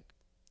she's like,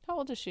 how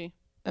old is she?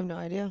 I have no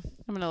idea.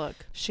 I'm gonna look.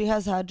 She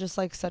has had just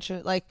like such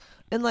a like,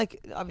 and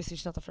like obviously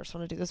she's not the first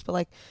one to do this, but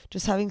like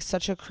just having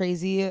such a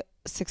crazy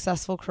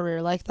successful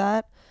career like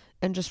that,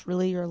 and just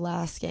really your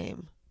last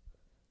game.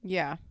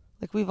 Yeah.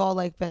 Like we've all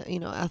like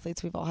been,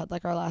 athletes. We've all had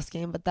like our last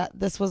game, but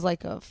this was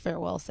like a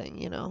farewell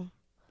thing.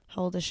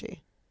 How old is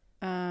she?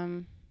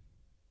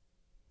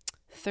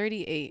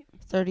 38.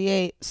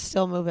 38.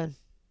 Still moving.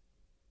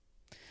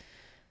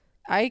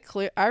 I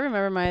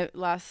remember my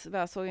last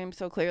basketball game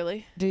so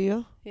clearly. Do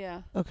you?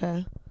 Yeah.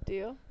 Okay. Do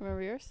you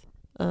remember yours?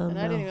 And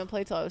I didn't even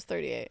play till I was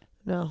 38.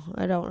 No,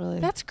 I don't really.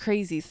 That's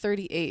crazy.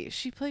 38.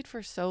 She played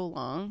for so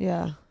long.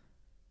 Yeah.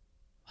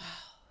 Wow.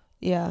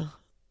 Yeah.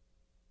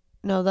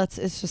 No, it's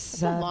just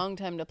sad. It's a long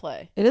time to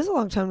play. It is a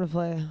long time to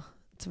play.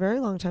 It's a very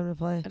long time to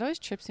play. It always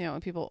trips me out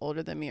when people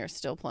older than me are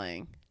still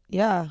playing.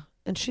 Yeah.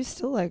 And she's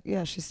still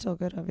she's still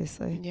good,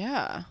 obviously.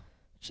 Yeah. It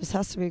just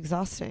has to be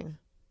exhausting.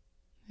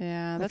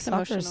 Yeah, like that's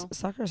emotional.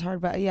 Soccer's hard,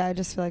 but yeah, I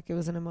just feel like it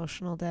was an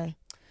emotional day.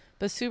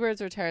 But Sue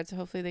Bird's retired, so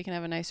hopefully they can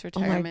have a nice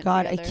retirement. Oh my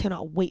God, together. I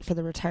cannot wait for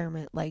the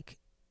retirement, like,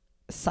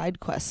 side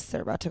quests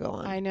they're about to go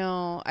on. I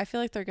know. I feel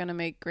like they're going to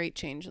make great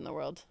change in the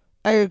world.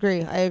 I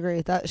agree.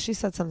 That she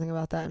said something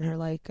about that in her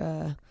like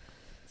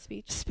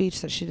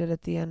speech that she did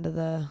at the end of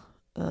the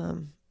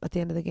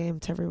game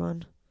to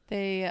everyone.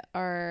 They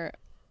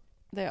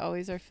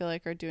always feel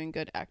like are doing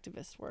good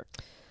activist work.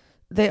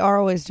 They are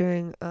always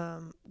doing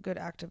good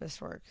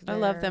activist work. I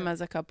love them as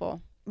a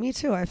couple. Me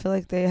too. I feel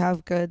like they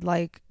have good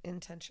like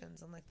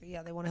intentions and like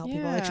they want to help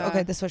people. Like,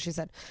 okay, this is what she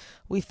said.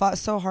 We fought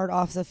so hard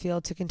off the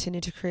field to continue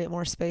to create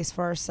more space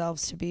for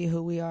ourselves to be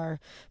who we are,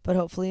 but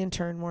hopefully in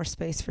turn more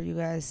space for you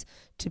guys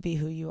to be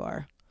who you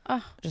are.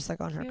 Just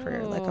like on her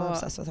career. Like I'm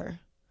obsessed with her.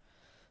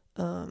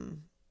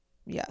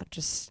 Yeah,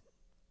 just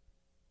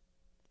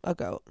a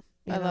goat.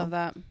 I love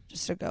that.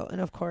 Just a goat.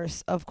 And of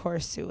course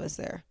Sue was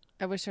there.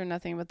 I wish her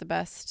nothing but the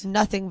best.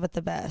 Nothing but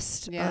the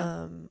best.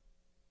 Yeah.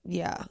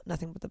 Yeah,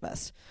 nothing but the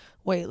best.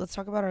 Wait, let's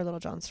talk about our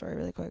Little John story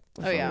really quick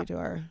before we do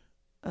our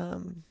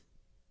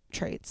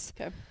traits.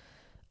 Okay.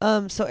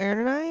 So Aaron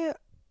and I,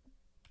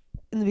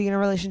 in the beginning of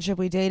our relationship,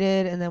 we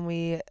dated, and then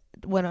we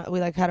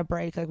like had a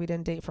break. Like we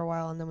didn't date for a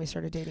while, and then we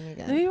started dating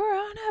again. We were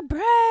on a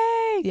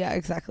break. Yeah,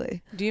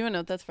 exactly. Do you even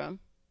know what that's from?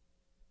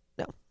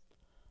 No.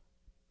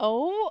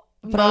 Oh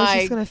but I was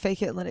just gonna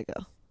fake it and let it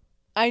go.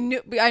 I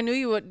knew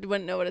you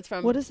wouldn't know what it's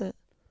from. What is it?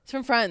 It's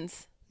from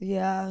Friends.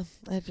 Yeah,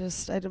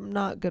 I'm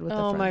not good with the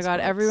Friends. Oh my God,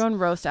 quotes. Everyone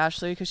roast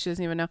Ashley because she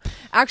doesn't even know.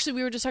 Actually,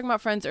 we were just talking about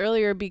Friends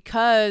earlier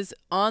because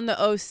on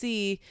the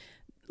OC,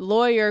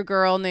 lawyer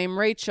girl named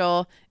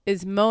Rachel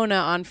is Mona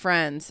on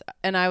Friends.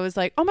 And I was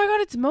like, oh my God,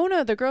 it's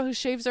Mona, the girl who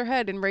shaves her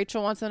head. And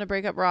Rachel wants them to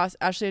break up Ross.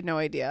 Ashley had no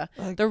idea.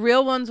 Like, the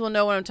real ones will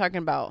know what I'm talking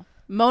about.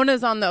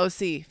 Mona's on the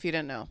OC, if you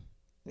didn't know.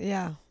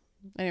 Yeah.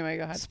 Anyway,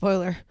 go ahead.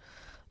 Spoiler.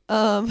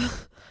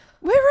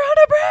 We were on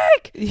a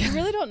break. Yeah. You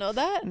really don't know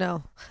that?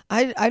 No.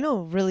 I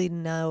don't really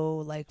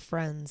know like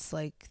Friends,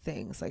 like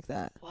things like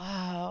that.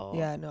 Wow.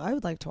 Yeah, no, I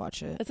would like to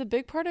watch it. It's a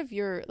big part of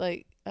your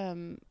like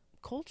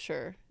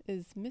culture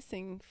is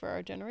missing for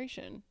our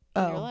generation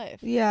in your life.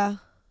 Yeah.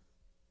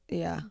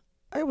 Yeah.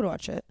 I would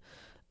watch it.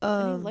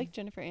 And you like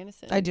Jennifer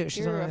Aniston. I do.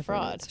 She's You're one of my a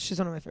fraud. favorites. She's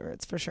one of my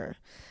favorites for sure.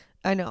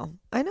 I know.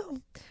 I'm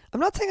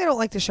not saying I don't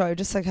like the show. I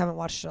just like haven't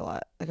watched it a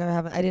lot. Like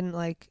I didn't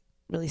like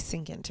really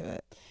sink into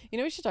it. You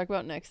know what we should talk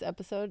about next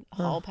episode?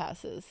 Hall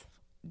passes.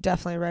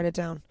 Definitely write it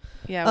down.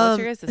 Yeah, what's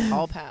your guys'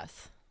 hall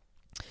pass?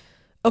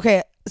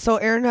 Okay, so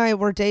Aaron and I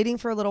were dating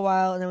for a little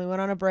while, and then we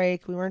went on a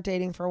break. We weren't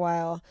dating for a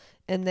while,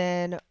 and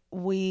then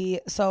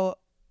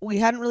we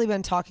hadn't really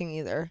been talking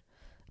either.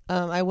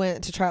 I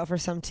went to try out for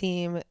some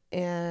team,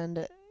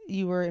 and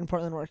you were in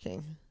Portland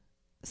working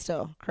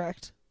still,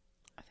 correct?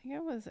 I think I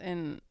was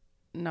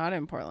not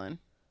in Portland.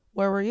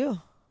 Where were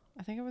you?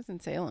 I think I was in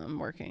Salem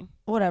working.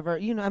 Whatever.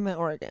 I meant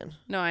Oregon.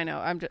 No, I know.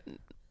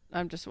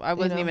 I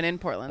wasn't even in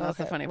Portland. That's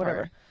Okay, the funny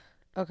whatever.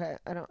 part.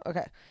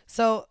 Okay.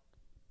 So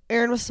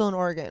Aaron was still in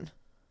Oregon,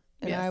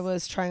 and Yes. I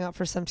was trying out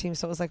for some team,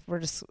 so it was like, we're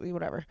just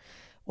whatever.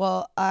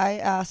 Well, I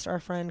asked our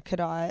friend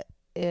Kadat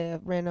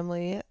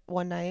randomly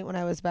one night when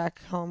I was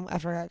back home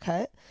after I got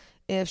cut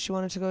if she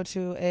wanted to go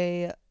to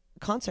a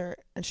concert,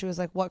 and she was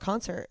like, what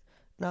concert?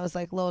 And I was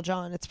like, Lil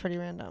Jon. It's pretty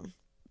random,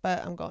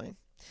 but I'm going.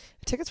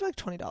 Tickets were like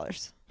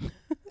 $20. It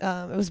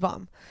was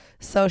bomb.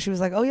 So she was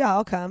like, oh yeah,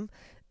 I'll come.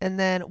 And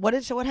then what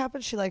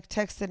happened? She like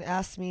texted and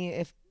asked me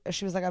if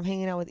she was like, I'm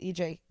hanging out with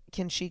EJ.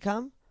 Can she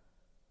come?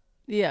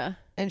 Yeah.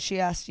 And she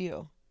asked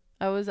you.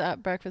 I was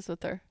at breakfast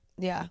with her.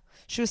 Yeah.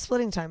 She was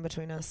splitting time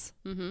between us.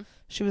 Mm-hmm.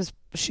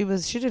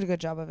 She did a good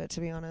job of it,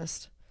 to be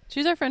honest.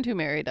 She's our friend who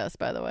married us,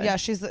 by the way. Yeah,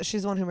 she's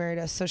the one who married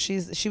us. So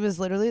she was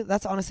literally,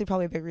 that's honestly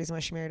probably a big reason why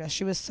she married us.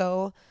 She was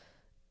so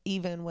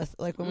even with,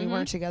 like, when we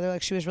weren't together,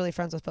 like, she was really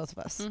friends with both of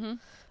us.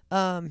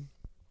 Mm-hmm.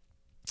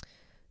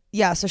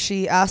 Yeah, so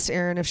she asked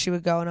Aaron if she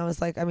would go, and I was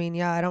like, I mean,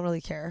 yeah, I don't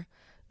really care.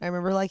 I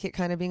remember, like, it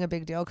kind of being a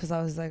big deal because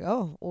I was like,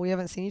 oh, well, we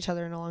haven't seen each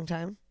other in a long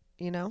time,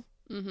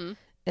 Mm-hmm.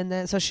 And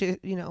then, so she,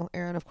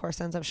 Aaron, of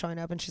course, ends up showing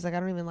up, and she's like, I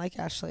don't even like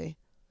Ashley.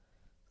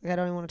 Like, I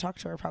don't even want to talk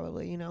to her,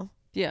 probably,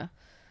 Yeah.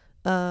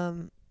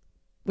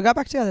 We got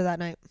back together that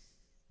night.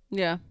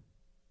 Yeah.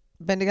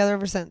 Been together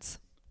ever since.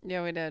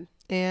 Yeah, we did.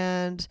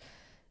 And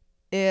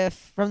if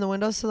From the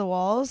Windows to the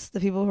Walls, the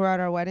people who were at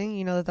our wedding,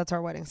 you know that that's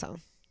our wedding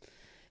song.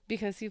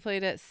 Because he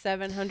played it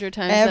 700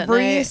 times that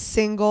Every night.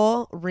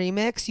 single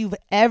remix you've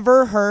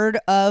ever heard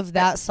of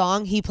that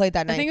song, he played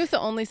that night. I think it was the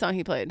only song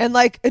he played. And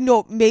like,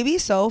 no, maybe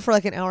so, for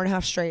like an hour and a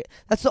half straight.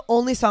 That's the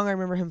only song I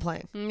remember him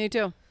playing. Me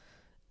too.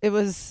 It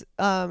was,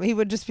 he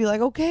would just be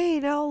like, okay,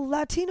 now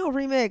Latino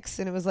remix.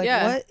 And it was like,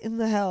 what in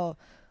the hell?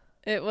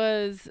 It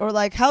was. Or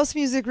like house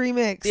music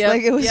remix. Yep,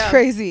 Like, it was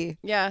crazy.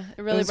 Yeah,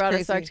 it really brought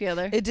us back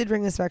together. It did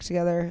bring us back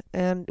together.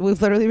 And we've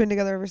literally been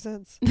together ever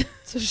since.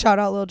 So shout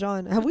out Lil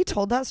Jon. Have we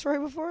told that story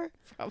before?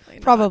 Probably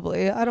not.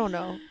 Probably. I don't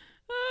know.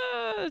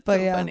 It's But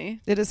so yeah, funny.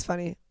 it is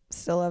funny.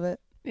 Still love it.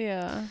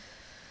 Yeah.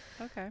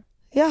 Okay.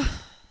 Yeah.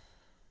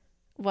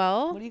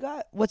 Well. What do you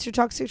got? What's your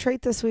toxic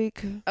trait this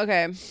week?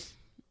 Okay.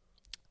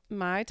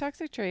 My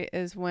toxic trait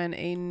is when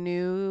a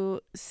new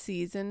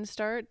season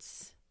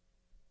starts.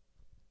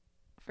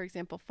 For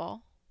example,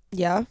 fall.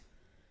 Yeah.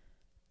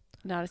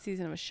 Not a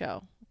season of a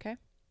show. Okay.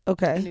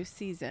 Okay. A new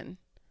season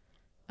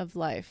of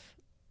life.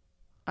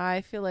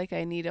 I feel like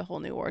I need a whole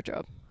new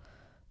wardrobe.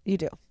 You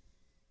do.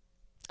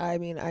 I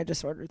mean, I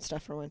just ordered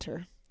stuff for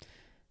winter.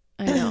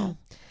 I know.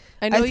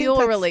 I know think you'll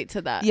that's- relate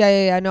to that.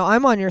 Yeah. No,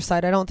 I'm on your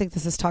side. I don't think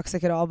this is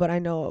toxic at all, but I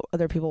know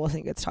other people will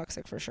think it's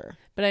toxic for sure.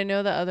 But I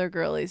know that other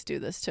girlies do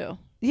this too.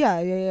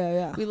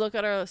 Yeah. We look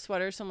at our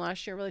sweaters from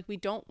last year. We're like, we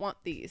don't want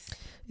these.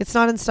 It's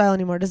not in style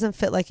anymore. It doesn't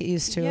fit like it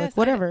used to. Yes, like,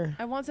 whatever.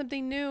 I want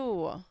something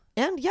new.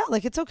 And yeah,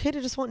 like, it's okay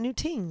to just want new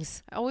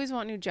things. I always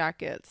want new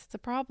jackets. It's a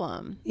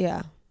problem.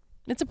 Yeah.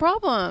 It's a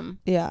problem.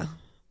 Yeah.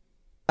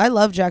 I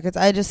love jackets.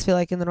 I just feel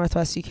like in the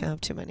Northwest, you can't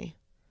have too many.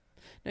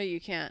 No, you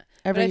can't.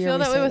 Every but I year feel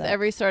we that way say with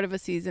every start of a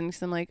season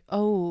because I'm like,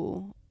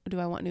 oh, do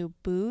I want new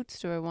boots?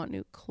 Do I want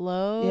new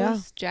clothes? Yeah.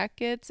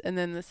 Jackets? And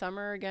then the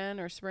summer again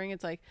or spring,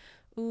 it's like,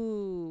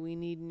 ooh, we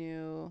need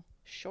new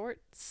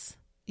shorts,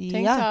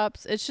 tank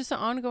tops. It's just an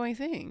ongoing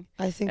thing.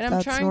 I think and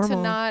that's I'm trying normal.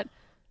 to not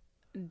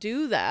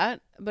do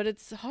that, but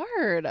it's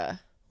hard.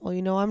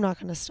 Well, I'm not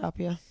going to stop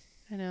you.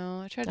 I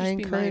know. I try to just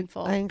be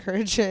mindful. I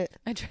encourage it.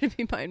 I try to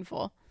be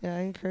mindful. Yeah,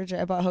 I encourage it.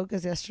 I bought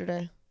Hoka's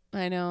yesterday.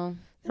 I know.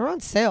 They were on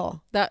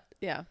sale.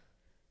 Yeah.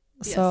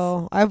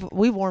 So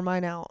we've worn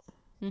mine out.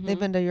 Mm-hmm. They've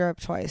been to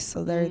Europe twice,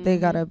 so they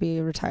gotta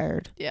be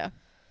retired. Yeah.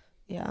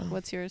 Yeah.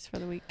 What's yours for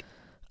the week?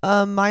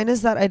 Mine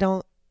is that I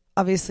don't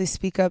obviously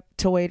speak up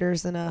to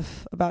waiters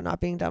enough about not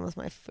being done with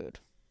my food.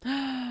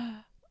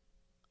 Oh,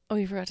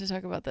 we forgot to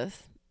talk about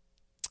this.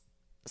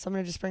 So I'm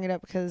gonna just bring it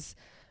up because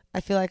I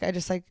feel like I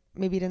just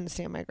maybe didn't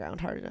stand my ground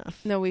hard enough.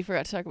 No, we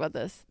forgot to talk about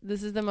this.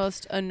 This is the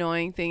most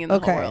annoying thing in the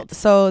whole world.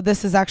 So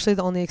this is actually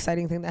the only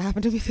exciting thing that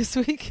happened to me this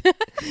week.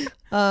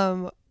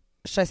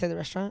 Should I say the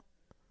restaurant?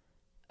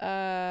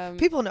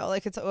 People know,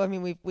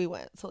 we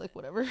went, so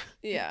whatever.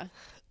 Yeah.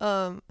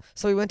 So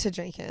we went to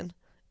Jenkin.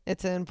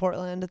 It's in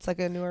Portland. It's like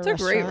a newer It's a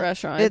restaurant. great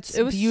restaurant.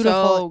 It was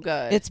beautiful. So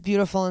good. It's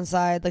beautiful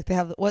inside. Like, they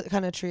have, what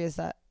kind of tree is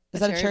that?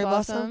 Is that a cherry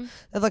blossom?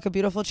 They have like a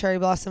beautiful cherry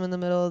blossom in the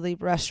middle of the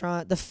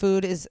restaurant. The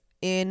food is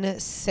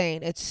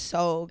insane. It's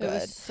so good.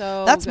 It was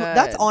so that's good.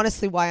 That's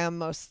honestly why I'm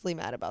mostly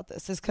mad about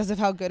this, is because of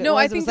how good it was.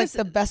 I think it was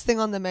the best thing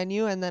on the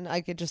menu, and then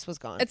it just was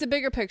gone. It's a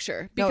bigger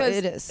picture. No, Because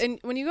it is. And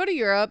when you go to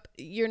Europe,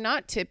 you're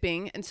not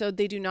tipping, and so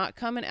they do not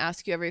come and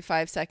ask you every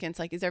 5 seconds,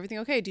 like, is everything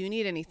okay? Do you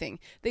need anything?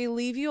 They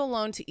leave you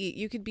alone to eat.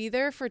 You could be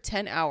there for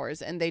 10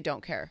 hours, and they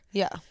don't care.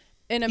 Yeah.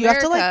 In you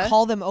America, have to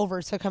call them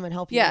over to come and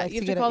help you. Yeah,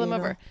 you have to call them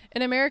over.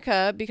 In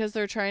America, because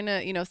they're trying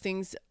to,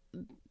 things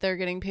they're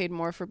getting paid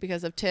more for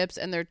because of tips,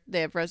 and they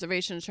have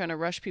reservations trying to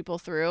rush people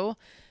through.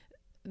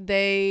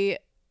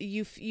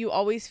 You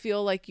always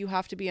feel like you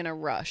have to be in a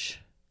rush.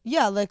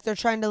 Yeah, like they're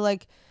trying to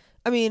like,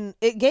 I mean,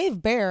 it gave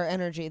Bear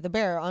energy, the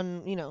bear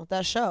on,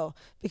 that show,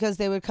 because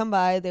they would come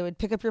by, they would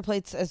pick up your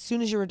plates as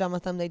soon as you were done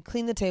with them. They'd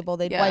clean the table,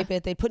 they'd wipe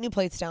it, they'd put new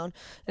plates down.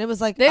 And it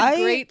was like,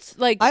 I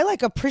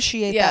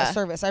appreciate that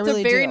service. I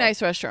really do. It's a very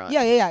nice restaurant.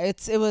 Yeah.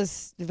 It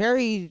was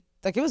very,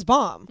 like, it was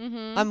bomb.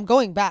 Mm-hmm. I'm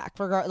going back,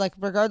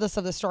 regardless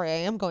of the story. I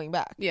am going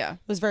back. Yeah. It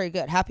was very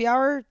good. Happy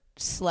hour,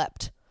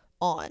 slept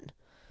on.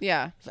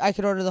 Yeah. I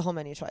could order the whole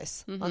menu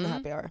twice on the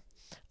happy hour.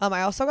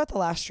 I also got the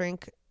last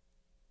drink.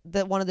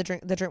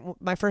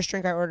 My first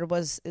drink I ordered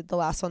was the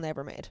last one they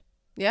ever made.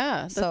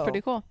 Yeah, that's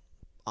pretty cool.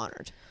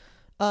 Honored.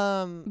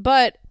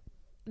 But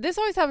this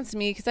always happens to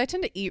me because I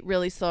tend to eat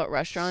really slow at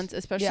restaurants,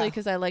 especially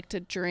because I like to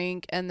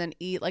drink and then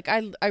eat. Like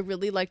I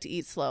really like to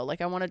eat slow.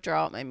 Like I want to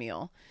draw out my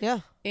meal.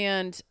 Yeah.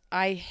 And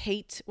I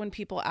hate when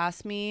people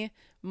ask me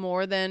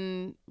more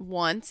than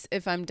once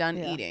if I'm done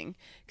eating,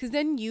 because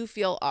then you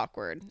feel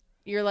awkward.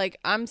 You're like,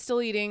 I'm still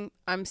eating.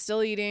 I'm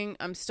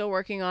still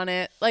working on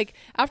it. Like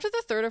after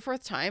the third or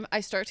fourth time,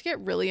 I start to get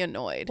really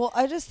annoyed. Well,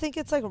 I just think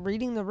it's like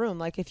reading the room.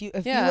 Like if you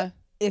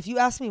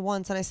ask me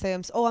once and I say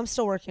I'm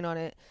still working on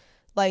it,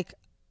 like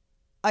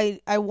I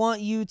want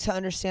you to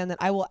understand that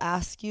I will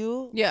ask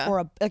you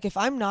for if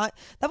I'm not,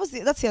 that's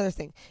the other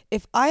thing.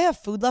 If I have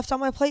food left on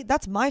my plate,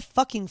 that's my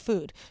fucking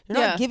food. You're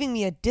not giving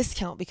me a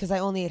discount because I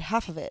only ate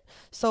half of it.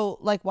 So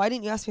like, why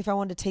didn't you ask me if I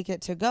wanted to take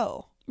it to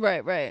go?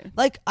 Right.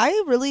 Like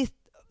I really.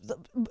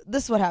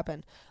 This is what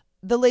happened.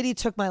 The lady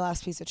took my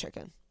last piece of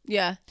chicken.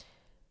 Yeah.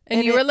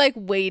 And you were like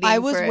waiting. I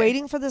was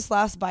waiting for this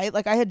last bite.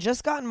 Like I had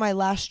just gotten my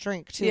last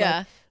drink too. Yeah.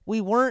 Like, we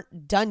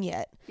weren't done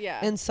yet. Yeah.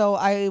 And so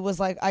I was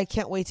like, I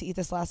can't wait to eat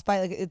this last bite.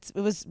 Like it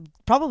was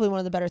probably one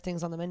of the better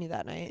things on the menu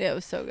that night. Yeah, it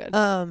was so good.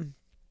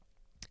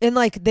 And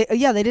like they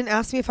didn't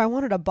ask me if I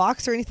wanted a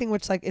box or anything,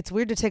 which like it's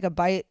weird to take a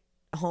bite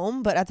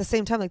home, but at the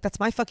same time, like that's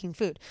my fucking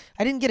food.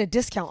 I didn't get a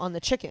discount on the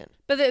chicken.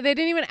 But they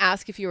didn't even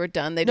ask if you were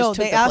done. They just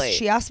took the plate.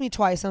 She asked me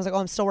twice and I was like, oh,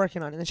 I'm still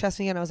working on it. And then she asked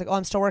me again, I was like, oh,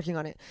 I'm still working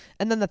on it.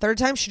 And then the third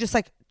time she just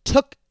like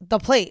took the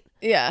plate.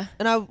 Yeah.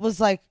 And I was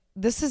like,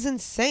 this is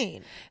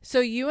insane. So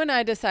you and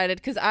I decided,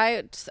 because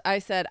I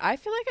said I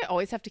feel like I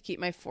always have to keep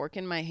my fork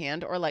in my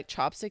hand or like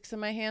chopsticks in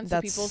my hand,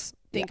 so people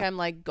think I'm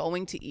like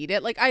going to eat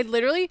it. Like I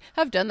literally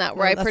have done that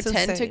where I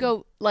pretend to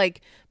go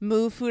like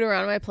move food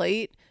around my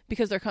plate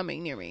because they're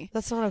coming near me.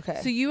 That's not okay.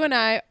 So you and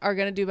I are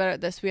going to do better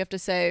at this. We have to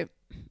say,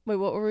 wait,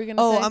 what were we going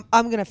to say? Oh,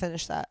 I'm going to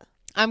finish that.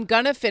 I'm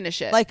going to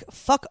finish it. Like,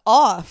 fuck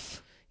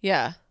off.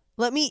 Yeah.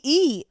 Let me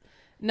eat.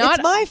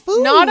 It's my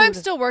food. Not I'm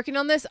still working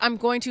on this. I'm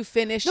going to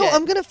finish it. No,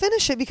 I'm going to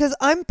finish it because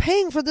I'm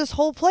paying for this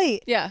whole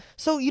plate. Yeah.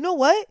 So you know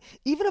what?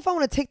 Even if I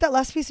want to take that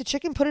last piece of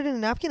chicken, put it in a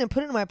napkin and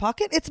put it in my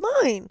pocket, it's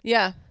mine.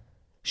 Yeah.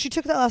 She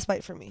took that last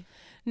bite from me.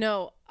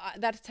 No,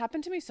 that's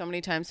happened to me so many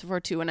times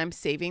before too. When I'm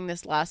saving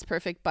this last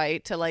perfect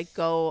bite to like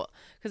go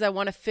because I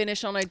want to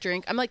finish on my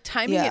drink. I'm like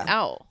timing it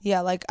out.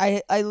 Yeah, like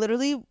I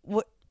literally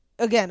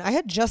again, I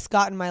had just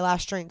gotten my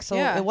last drink, so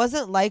it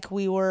wasn't like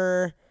we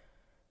were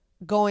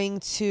going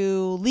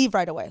to leave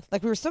right away.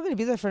 Like we were still going to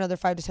be there for another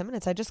 5 to 10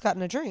 minutes. I just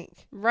gotten a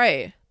drink.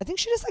 Right. I think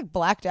she just like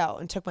blacked out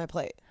and took my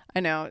plate.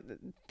 I know.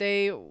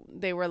 They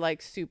were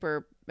like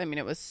super. I mean,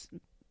 it was.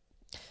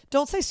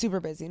 Don't say super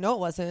busy. No, it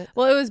wasn't.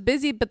 Well, it was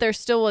busy, but there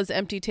still was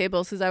empty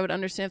tables because I would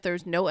understand if there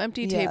was no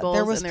empty tables.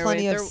 There was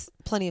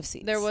plenty of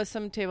seats. There was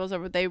some tables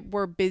over. They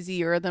were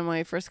busier than when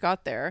I first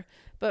got there.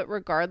 But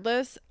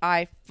regardless,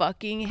 I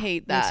fucking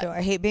hate that. Me too.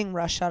 I hate being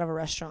rushed out of a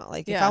restaurant.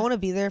 Like if I want to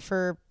be there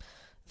for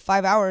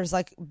 5 hours,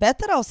 like bet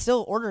that I'll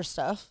still order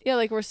stuff. Yeah,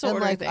 like we're still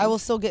ordering things. I will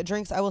still get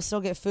drinks. I will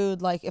still get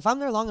food. Like if I'm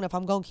there long enough,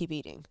 I'm going to keep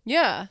eating.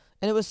 Yeah.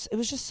 And it was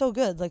just so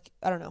good. Like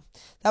I don't know.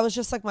 That was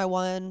just like my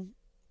one.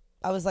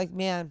 I was like,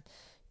 man,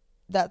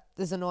 that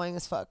is annoying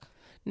as fuck.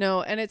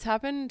 No, and it's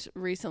happened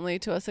recently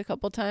to us a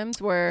couple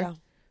times where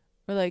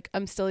we're like,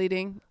 I'm still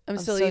eating. I'm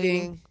still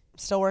eating.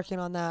 Still working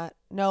on that.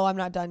 No, I'm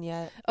not done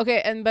yet.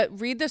 Okay, but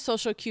read the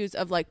social cues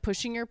of like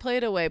pushing your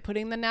plate away,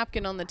 putting the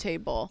napkin on the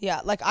table. Yeah,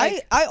 like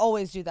I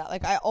always do that.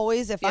 Like I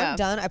always, if I'm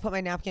done, I put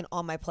my napkin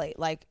on my plate.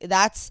 Like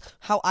that's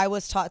how I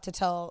was taught to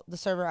tell the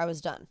server I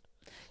was done.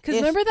 Because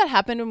remember that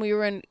happened when we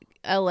were in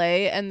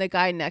LA and the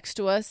guy next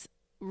to us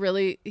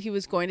he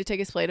was going to take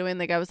his plate away and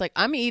the guy was like,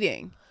 I'm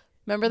eating.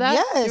 Remember that?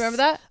 Yes. You remember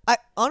that? I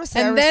honestly.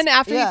 And then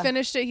after he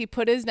finished it, he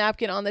put his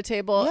napkin on the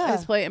table,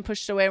 his plate, and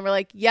pushed it away. And we're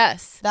like,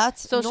 yes,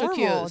 that's social normal,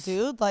 cues,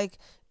 dude. Like,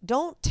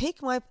 don't take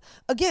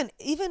again.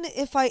 Even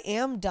if I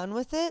am done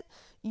with it,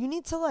 you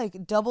need to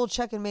like double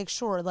check and make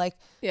sure. Like,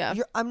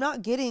 I'm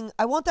not getting.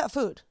 I want that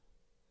food.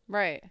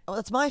 Right. Oh,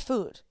 that's my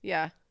food.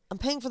 Yeah. I'm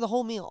paying for the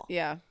whole meal.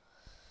 Yeah.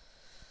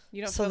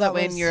 You don't feel that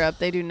way in Europe.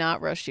 They do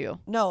not rush you.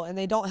 No, and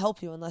they don't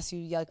help you unless you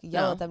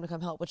yell at them to come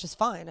help, which is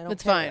fine. I don't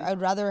it's care. Fine. I'd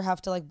rather have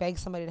to like beg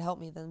somebody to help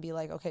me than be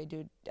like, okay,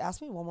 dude,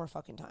 ask me one more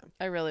fucking time.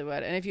 I really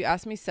would. And if you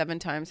ask me 7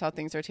 times how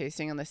things are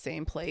tasting on the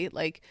same plate,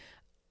 like,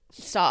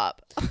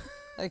 stop.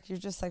 Like you're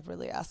just like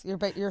really asking.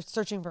 You're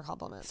searching for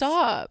compliments.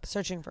 Stop.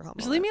 Searching for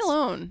compliments. Just leave me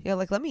alone. Yeah,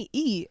 like let me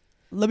eat.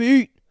 Let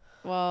me eat.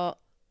 Well,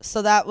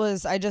 so that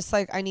was, I just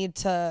like, I need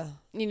to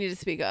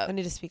speak up. I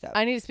need to speak up.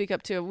 I need to speak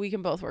up too. We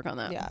can both work on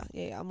that.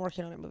 Yeah. I'm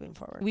working on it moving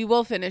forward. We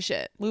will finish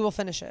it. We will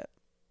finish it.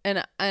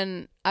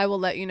 And I will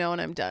let you know when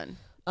I'm done.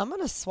 I'm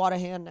going to swat a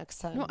hand next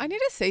time. No, I need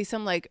to say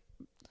some like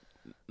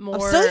more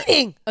I'm still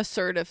eating.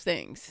 assertive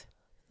things.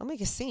 I'll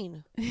make a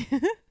scene.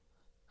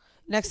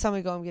 Next time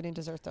we go, I'm getting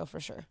dessert though, for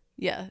sure.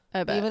 Yeah,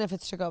 I bet. Even if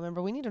it's to go.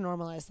 Remember, we need to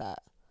normalize that.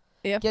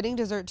 Yeah. Getting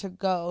dessert to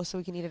go so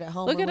we can eat it at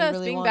home. Look at us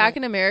being back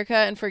in America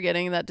and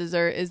forgetting that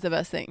dessert is the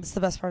best thing. It's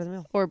the best part of the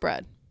meal. Or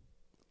bread.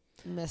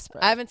 Miss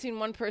bread. I haven't seen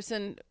one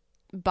person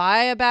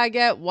buy a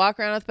baguette, walk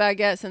around with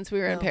baguette since we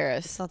were in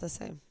Paris. It's not the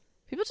same.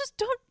 People just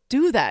don't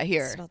do that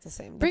here. It's not the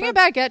same. Bring a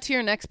baguette to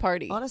your next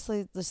party.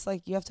 Honestly, just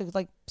like you have to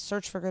like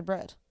search for good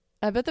bread.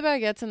 I bet the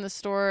baguettes in the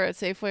store at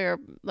Safeway are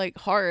like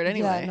hard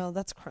anyway. Yeah, no,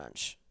 that's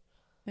crunch.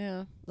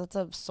 Yeah. That's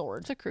a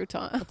sword. It's a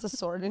crouton. That's a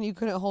sword, and you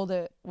couldn't hold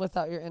it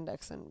without your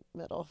index and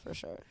middle for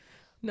sure.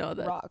 No,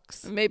 that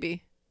rocks.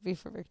 Maybe. V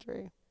for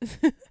victory.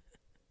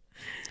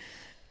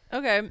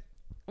 Okay.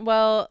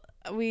 Well,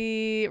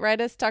 we write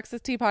us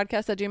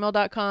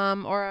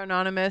toxicteapodcast@gmail.com or our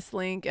anonymous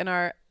link in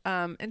our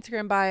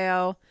Instagram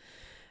bio.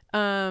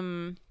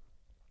 Follow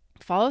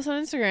us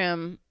on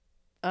Instagram.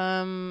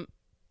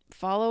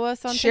 Follow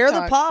us on Share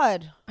TikTok. the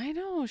pod. I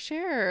know.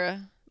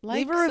 Share.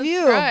 Like, leave a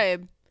review.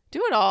 Subscribe.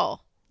 Do it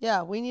all.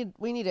 Yeah, we need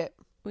it.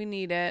 We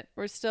need it.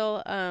 We're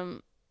still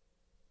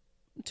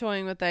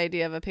toying with the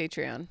idea of a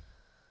Patreon.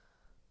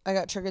 I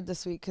got triggered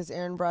this week because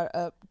Aaron brought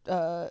up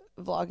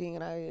vlogging,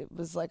 and I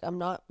was like, I'm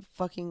not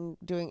fucking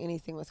doing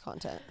anything with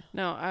content.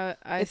 No,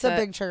 it's a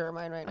big trigger of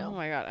mine right now. Oh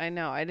my God, I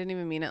know. I didn't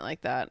even mean it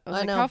like that. I was I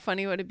like, know. how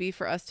funny would it be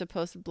for us to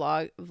post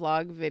vlog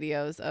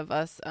videos of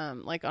us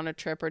like on a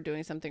trip or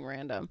doing something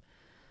random?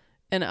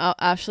 And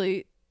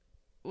Ashley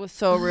was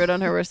so rude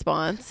on her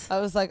response. I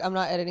was like, I'm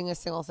not editing a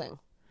single thing,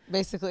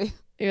 basically.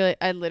 You're like,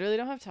 I literally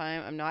don't have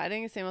time. I'm not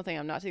editing a single thing.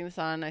 I'm not taking this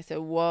on. I said,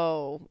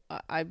 whoa,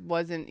 I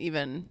wasn't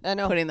even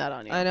putting that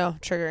on you. I know,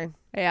 triggering.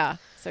 Yeah.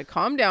 So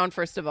calm down,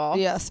 first of all.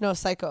 Yes, no,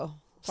 psycho.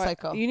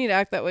 You need to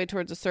act that way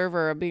towards a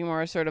server or being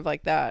more assertive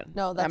like that.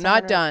 No, that's I'm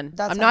not done.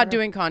 I'm not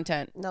doing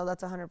content. No,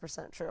 that's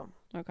 100% true.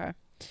 Okay.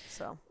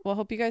 So. Well,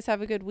 hope you guys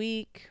have a good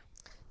week.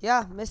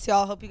 Yeah, miss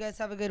y'all. Hope you guys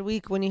have a good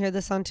week when you hear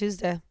this on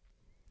Tuesday.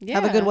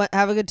 Yeah.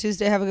 Have a good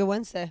Tuesday. Have a good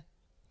Wednesday.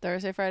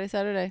 Thursday, Friday,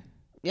 Saturday.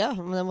 Yeah,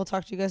 and then we'll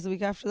talk to you guys the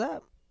week after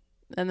that.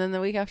 And then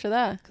the week after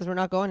that. Because we're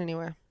not going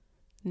anywhere.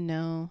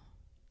 No.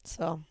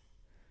 So,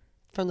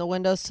 from the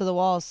windows to the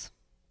walls.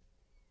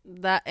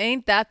 That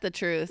ain't that the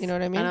truth. You know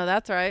what I mean? I know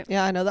that's right.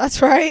 Yeah, I know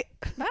that's right.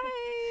 Bye.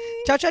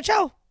 Ciao, ciao,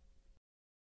 ciao.